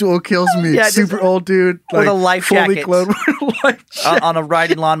 That visual kills me. Yeah, super old dude with a life fully jacket clothed life jacket. On a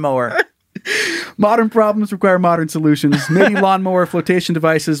riding lawnmower. Modern problems require modern solutions. Maybe lawnmower flotation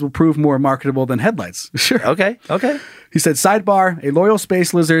devices will prove more marketable than headlights. Sure. Okay. He said, sidebar, a loyal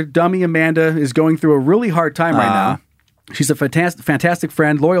space lizard, Dummy Amanda, is going through a really hard time right now. She's a fantastic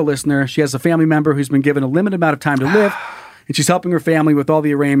friend, loyal listener. She has a family member who's been given a limited amount of time to live. And she's helping her family with all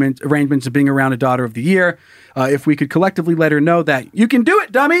the arrangements of being around a Daughter of the Year. If we could collectively let her know that you can do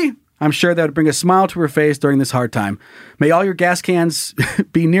it, dummy, I'm sure that would bring a smile to her face during this hard time. May all your gas cans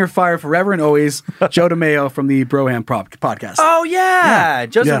be near fire forever and always. Joe DeMeo from the Broham podcast. Oh, yeah.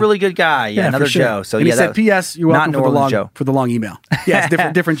 Joe's a really good guy. Yeah, another sure. Joe. So and he said, P.S. You're welcome for the long email. Yeah,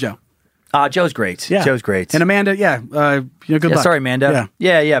 it's different Joe. Joe's great. Yeah. Joe's great. And Amanda, good luck. Sorry, Amanda.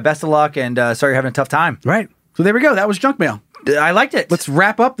 Yeah. Best of luck, and sorry you're having a tough time. Right. So there we go. That was junk mail. I liked it. Let's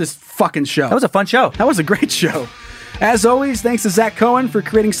wrap up this fucking show. That was a fun show. That was a great show. As always, thanks to Zach Cohen for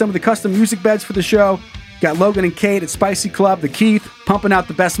creating some of the custom music beds for the show. Got Logan and Kate at Spicy Club, the Keith, pumping out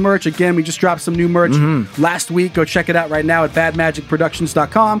the best merch. Again, we just dropped some new merch last week. Go check it out right now at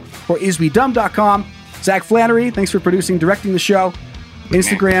badmagicproductions.com or iswedumb.com. Zach Flannery, thanks for producing, directing the show.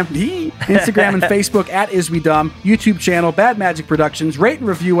 Instagram and Facebook at iswedumb. YouTube channel, Bad Magic Productions. Rate and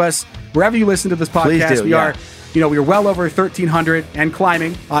review us wherever you listen to this podcast. Please do, we are well over 1,300 and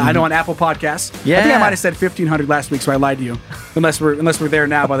climbing. I know on Apple Podcasts. Yeah. I think I might have said 1,500 last week, so I lied to you. Unless we're there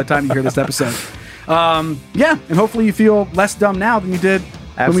now by the time you hear this episode. And hopefully you feel less dumb now than you did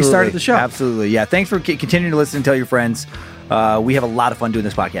when we started the show. Absolutely. Yeah. Thanks for continuing to listen and tell your friends. We have a lot of fun doing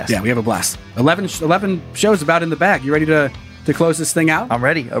this podcast. Yeah, we have a blast. 11 shows about in the bag. You ready to close this thing out? I'm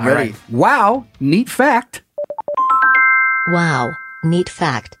ready. I'm ready. Right. Wow, neat fact. Wow, neat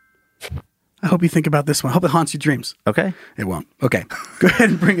fact. I hope you think about this one. I hope it haunts your dreams. Okay. It won't. Okay. Go ahead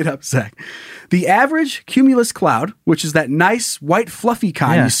and bring it up, Zach. The average cumulus cloud, which is that nice, white, fluffy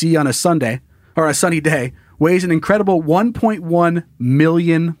kind you see on a Sunday or a sunny day, weighs an incredible 1.1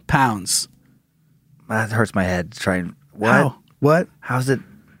 million pounds. That hurts my head. Trying. What? How? What? How's it?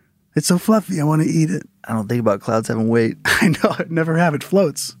 It's so fluffy. I want to eat it. I don't think about clouds having weight. I know. I never have. It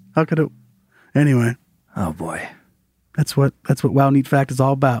floats. How could it? Anyway. Oh, boy. That's what Wow Neat Fact is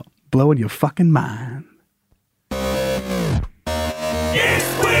all about. Blowing your fucking mind.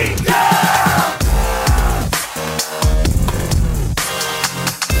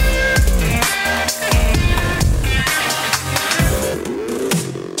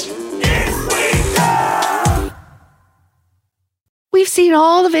 We've seen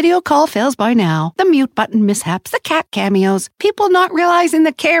all the video call fails by now. The mute button mishaps, the cat cameos, people not realizing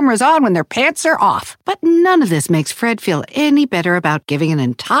the camera's on when their pants are off. But none of this makes Fred feel any better about giving an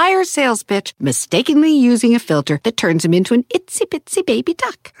entire sales pitch, mistakenly using a filter that turns him into an itsy-bitsy baby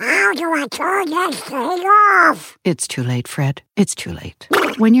duck. How do I turn that thing off? It's too late, Fred. It's too late.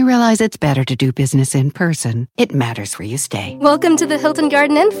 When you realize it's better to do business in person, it matters where you stay. Welcome to the Hilton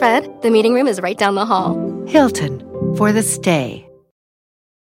Garden Inn, Fred. The meeting room is right down the hall. Hilton, for the stay.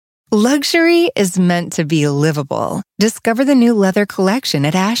 Luxury is meant to be livable. Discover the new leather collection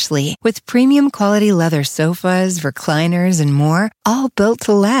at Ashley with premium quality leather sofas, recliners, and more, all built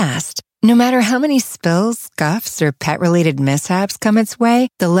to last. No matter how many spills, scuffs, or pet-related mishaps come its way,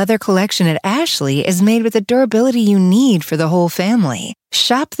 the leather collection at Ashley is made with the durability you need for the whole family.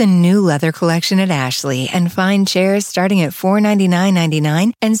 Shop the new leather collection at Ashley and find chairs starting at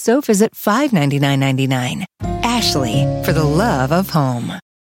 $499.99 and sofas at $599.99. Ashley, for the love of home.